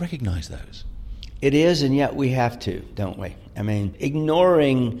painful to recognize those. It is, and yet we have to, don't we? I mean,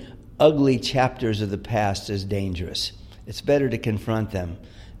 ignoring ugly chapters of the past is dangerous. It's better to confront them.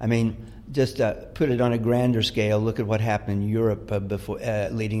 I mean, just put it on a grander scale, look at what happened in Europe before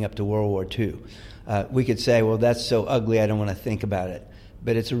leading up to World War II. We could say, well, that's so ugly, I don't want to think about it.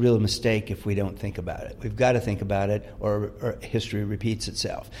 But it's a real mistake if we don't think about it. We've got to think about it, or history repeats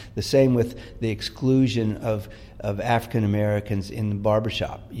itself. The same with the exclusion of African Americans in the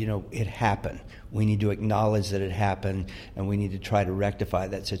barbershop. You know, it happened. We need to acknowledge that it happened, and we need to try to rectify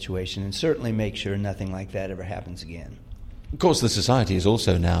that situation and certainly make sure nothing like that ever happens again. Of course, the society is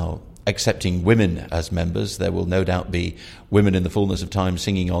also now accepting women as members. There will no doubt be women in the fullness of time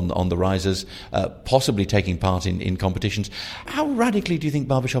singing on the risers, possibly taking part in competitions. How radically do you think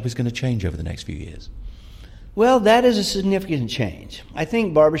barbershop is going to change over the next few years? Well, that is a significant change. I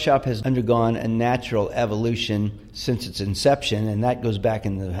think barbershop has undergone a natural evolution since its inception, and that goes back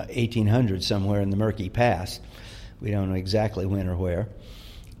in the 1800s somewhere in the murky past. We don't know exactly when or where.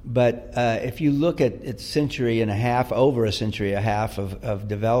 But if you look at its century and a half, over a century and a half of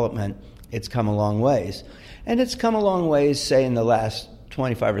development, it's come a long ways. And it's come a long ways, say, in the last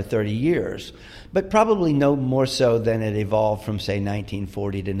 25 or 30 years, but probably no more so than it evolved from, say,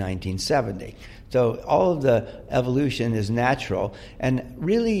 1940 to 1970. So all of the evolution is natural, and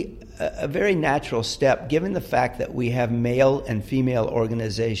really a very natural step, given the fact that we have male and female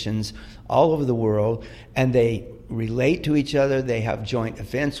organizations all over the world, and they relate to each other, they have joint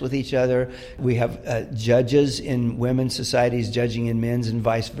events with each other. We have judges in women's societies judging in men's and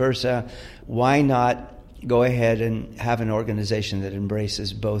vice versa. Why not go ahead and have an organization that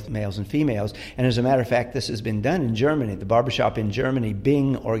embraces both males and females? And as a matter of fact, this has been done in Germany. The barbershop in Germany,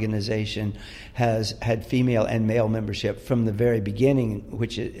 Bing organization, has had female and male membership from the very beginning,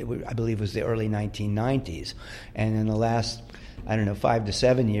 which I believe was the early 1990s. And in the last 5 to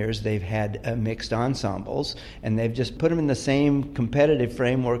 7 years, they've had mixed ensembles, and they've just put them in the same competitive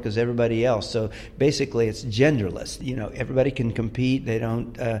framework as everybody else. So basically, it's genderless. Everybody can compete. They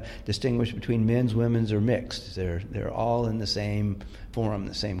don't distinguish between men's, women's, or mixed. They're all in the same forum,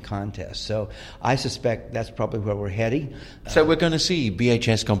 the same contest. So I suspect that's probably where we're heading. So we're going to see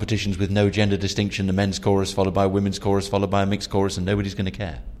BHS competitions with no gender distinction, a men's chorus followed by a women's chorus followed by a mixed chorus, and nobody's going to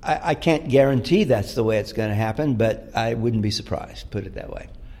care. I can't guarantee that's the way it's going to happen, but I wouldn't be surprised, put it that way.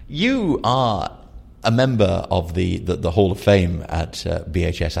 You are a member of the Hall of Fame at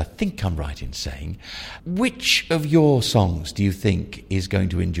BHS, I think I'm right in saying. Which of your songs do you think is going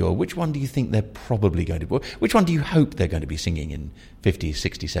to endure? Which one do you think they're probably going to... Which one do you hope they're going to be singing in 50,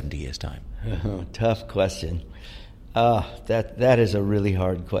 60, 70 years' time? Oh, tough question. That is a really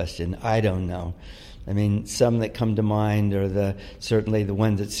hard question. I don't know. I mean, some that come to mind are certainly the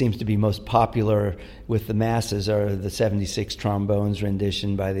one that seems to be most popular with the masses are the 76 Trombones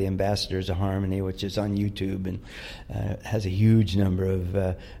rendition by the Ambassadors of Harmony, which is on YouTube and has a huge number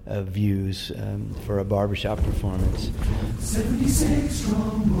of views for a barbershop performance. 76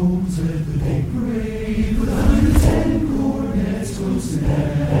 trombones led the big parade with 110 cornets close at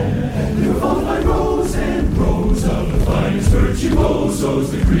hand. They were followed by rows and rows of the finest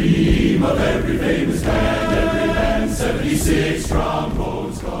virtuosos, the cream of every famous band. Every band, 76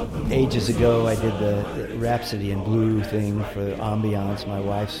 trombones got the... Ages ago, I did the Rhapsody in Blue thing for Ambiance, my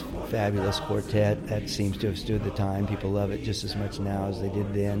wife's fabulous quartet. That seems to have stood the time. People love it just as much now as they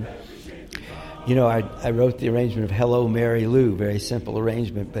did then. I wrote the arrangement of Hello, Mary Lou, very simple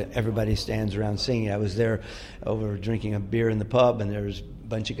arrangement, but everybody stands around singing. I was there over drinking a beer in the pub, and there was a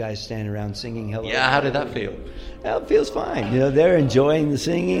bunch of guys standing around singing Hello. Yeah, how did that feel? Well, it feels fine. They're enjoying the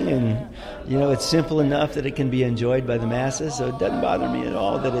singing, and, it's simple enough that it can be enjoyed by the masses, so it doesn't bother me at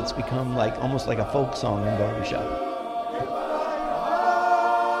all that it's become almost like a folk song in barbershop.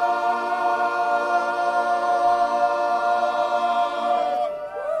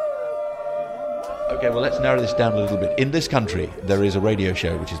 Okay, well, let's narrow this down a little bit. In this country, there is a radio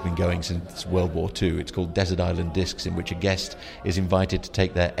show which has been going since World War II. It's called Desert Island Discs, in which a guest is invited to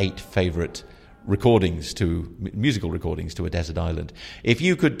take their 8 favourite musical recordings to a desert island. If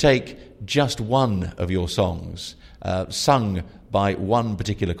you could take just one of your songs, sung by one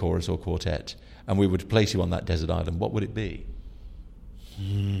particular chorus or quartet, and we would place you on that desert island, what would it be?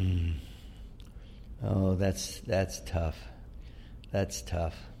 Oh, that's tough. That's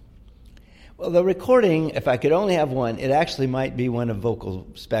tough. Well, the recording, if I could only have one, it actually might be one of Vocal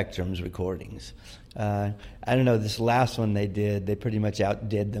Spectrum's recordings. I don't know, this last one they did, they pretty much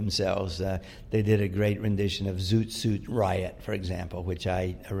outdid themselves. They did a great rendition of Zoot Suit Riot, for example, which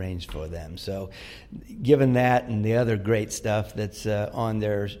I arranged for them. So given that and the other great stuff that's on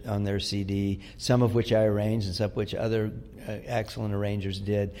their CD, some of which I arranged and some of which other excellent arrangers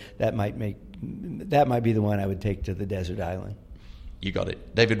did, that might be the one I would take to the desert island. You got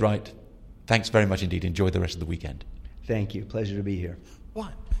it. David Wright, thanks very much indeed. Enjoy the rest of the weekend. Thank you. Pleasure to be here.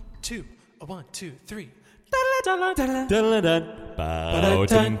 1, 2, 1, 2, 3.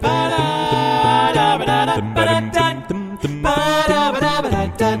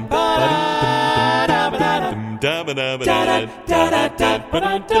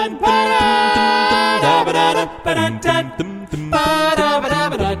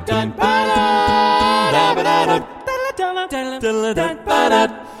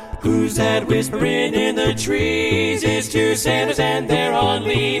 Who's that whispering in the trees? It's 2 Santas and they're on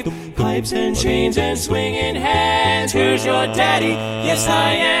leave. Pipes and chains and swinging hands. Who's your daddy? Yes,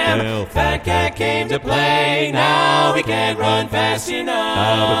 I am. Fat Cat came to play. Now he can't run fast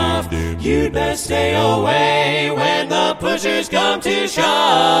enough. You'd best stay away when the pushers come to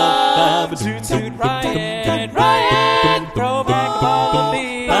shove. Zoot Suit Riot, Riot, throw back the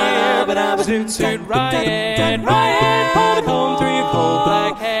beat. Zoot Suit Riot, Riot, pull the comb through your cold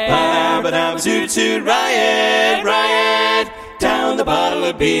black hair. toot toot riot, riot. Down the bottle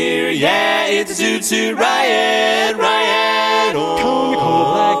of beer, yeah, it's a toot toot riot, riot.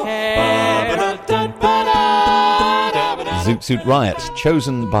 Oh, black Zoot Suit Riot,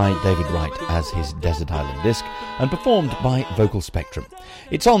 chosen by David Wright as his Desert Island Disc and performed by Vocal Spectrum.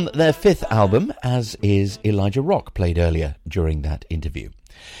 It's on their 5th album, as is Elijah Rock, played earlier during that interview.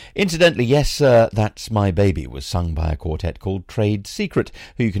 Incidentally, Yes Sir, That's My Baby was sung by a quartet called Trade Secret,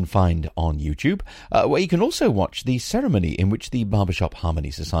 who you can find on YouTube, where you can also watch the ceremony in which the Barbershop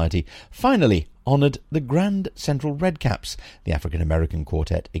Harmony Society finally honoured the Grand Central Redcaps, the African-American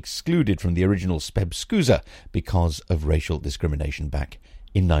quartet excluded from the original Speb Scusa because of racial discrimination back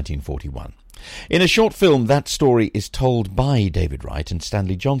in 1941. In a short film, that story is told by David Wright and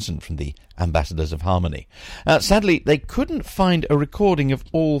Stanley Johnson from the Ambassadors of Harmony. Sadly, they couldn't find a recording of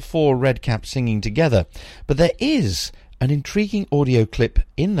all 4 Redcaps singing together, but there is an intriguing audio clip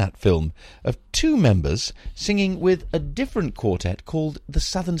in that film of 2 members singing with a different quartet called the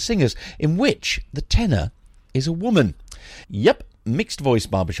Southern Singers, in which the tenor is a woman. Yep, mixed voice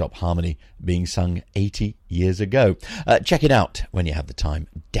barbershop harmony being sung 80 years ago. Check it out when you have the time.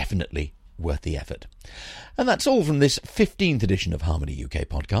 Definitely worth the effort. And that's all from this 15th edition of Harmony UK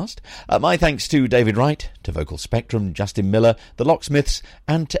podcast. My thanks to David Wright, to Vocal Spectrum, Justin Miller, the Locksmiths,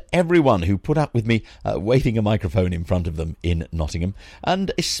 and to everyone who put up with me waving a microphone in front of them in Nottingham,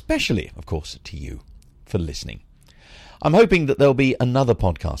 and especially, of course, to you for listening. I'm hoping that there'll be another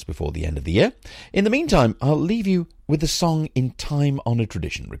podcast before the end of the year. In the meantime, I'll leave you with a song in time-honoured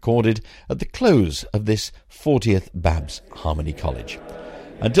tradition recorded at the close of this 40th Babs Harmony College.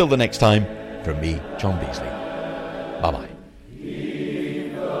 Until the next time, from me, John Beasley. Bye-bye.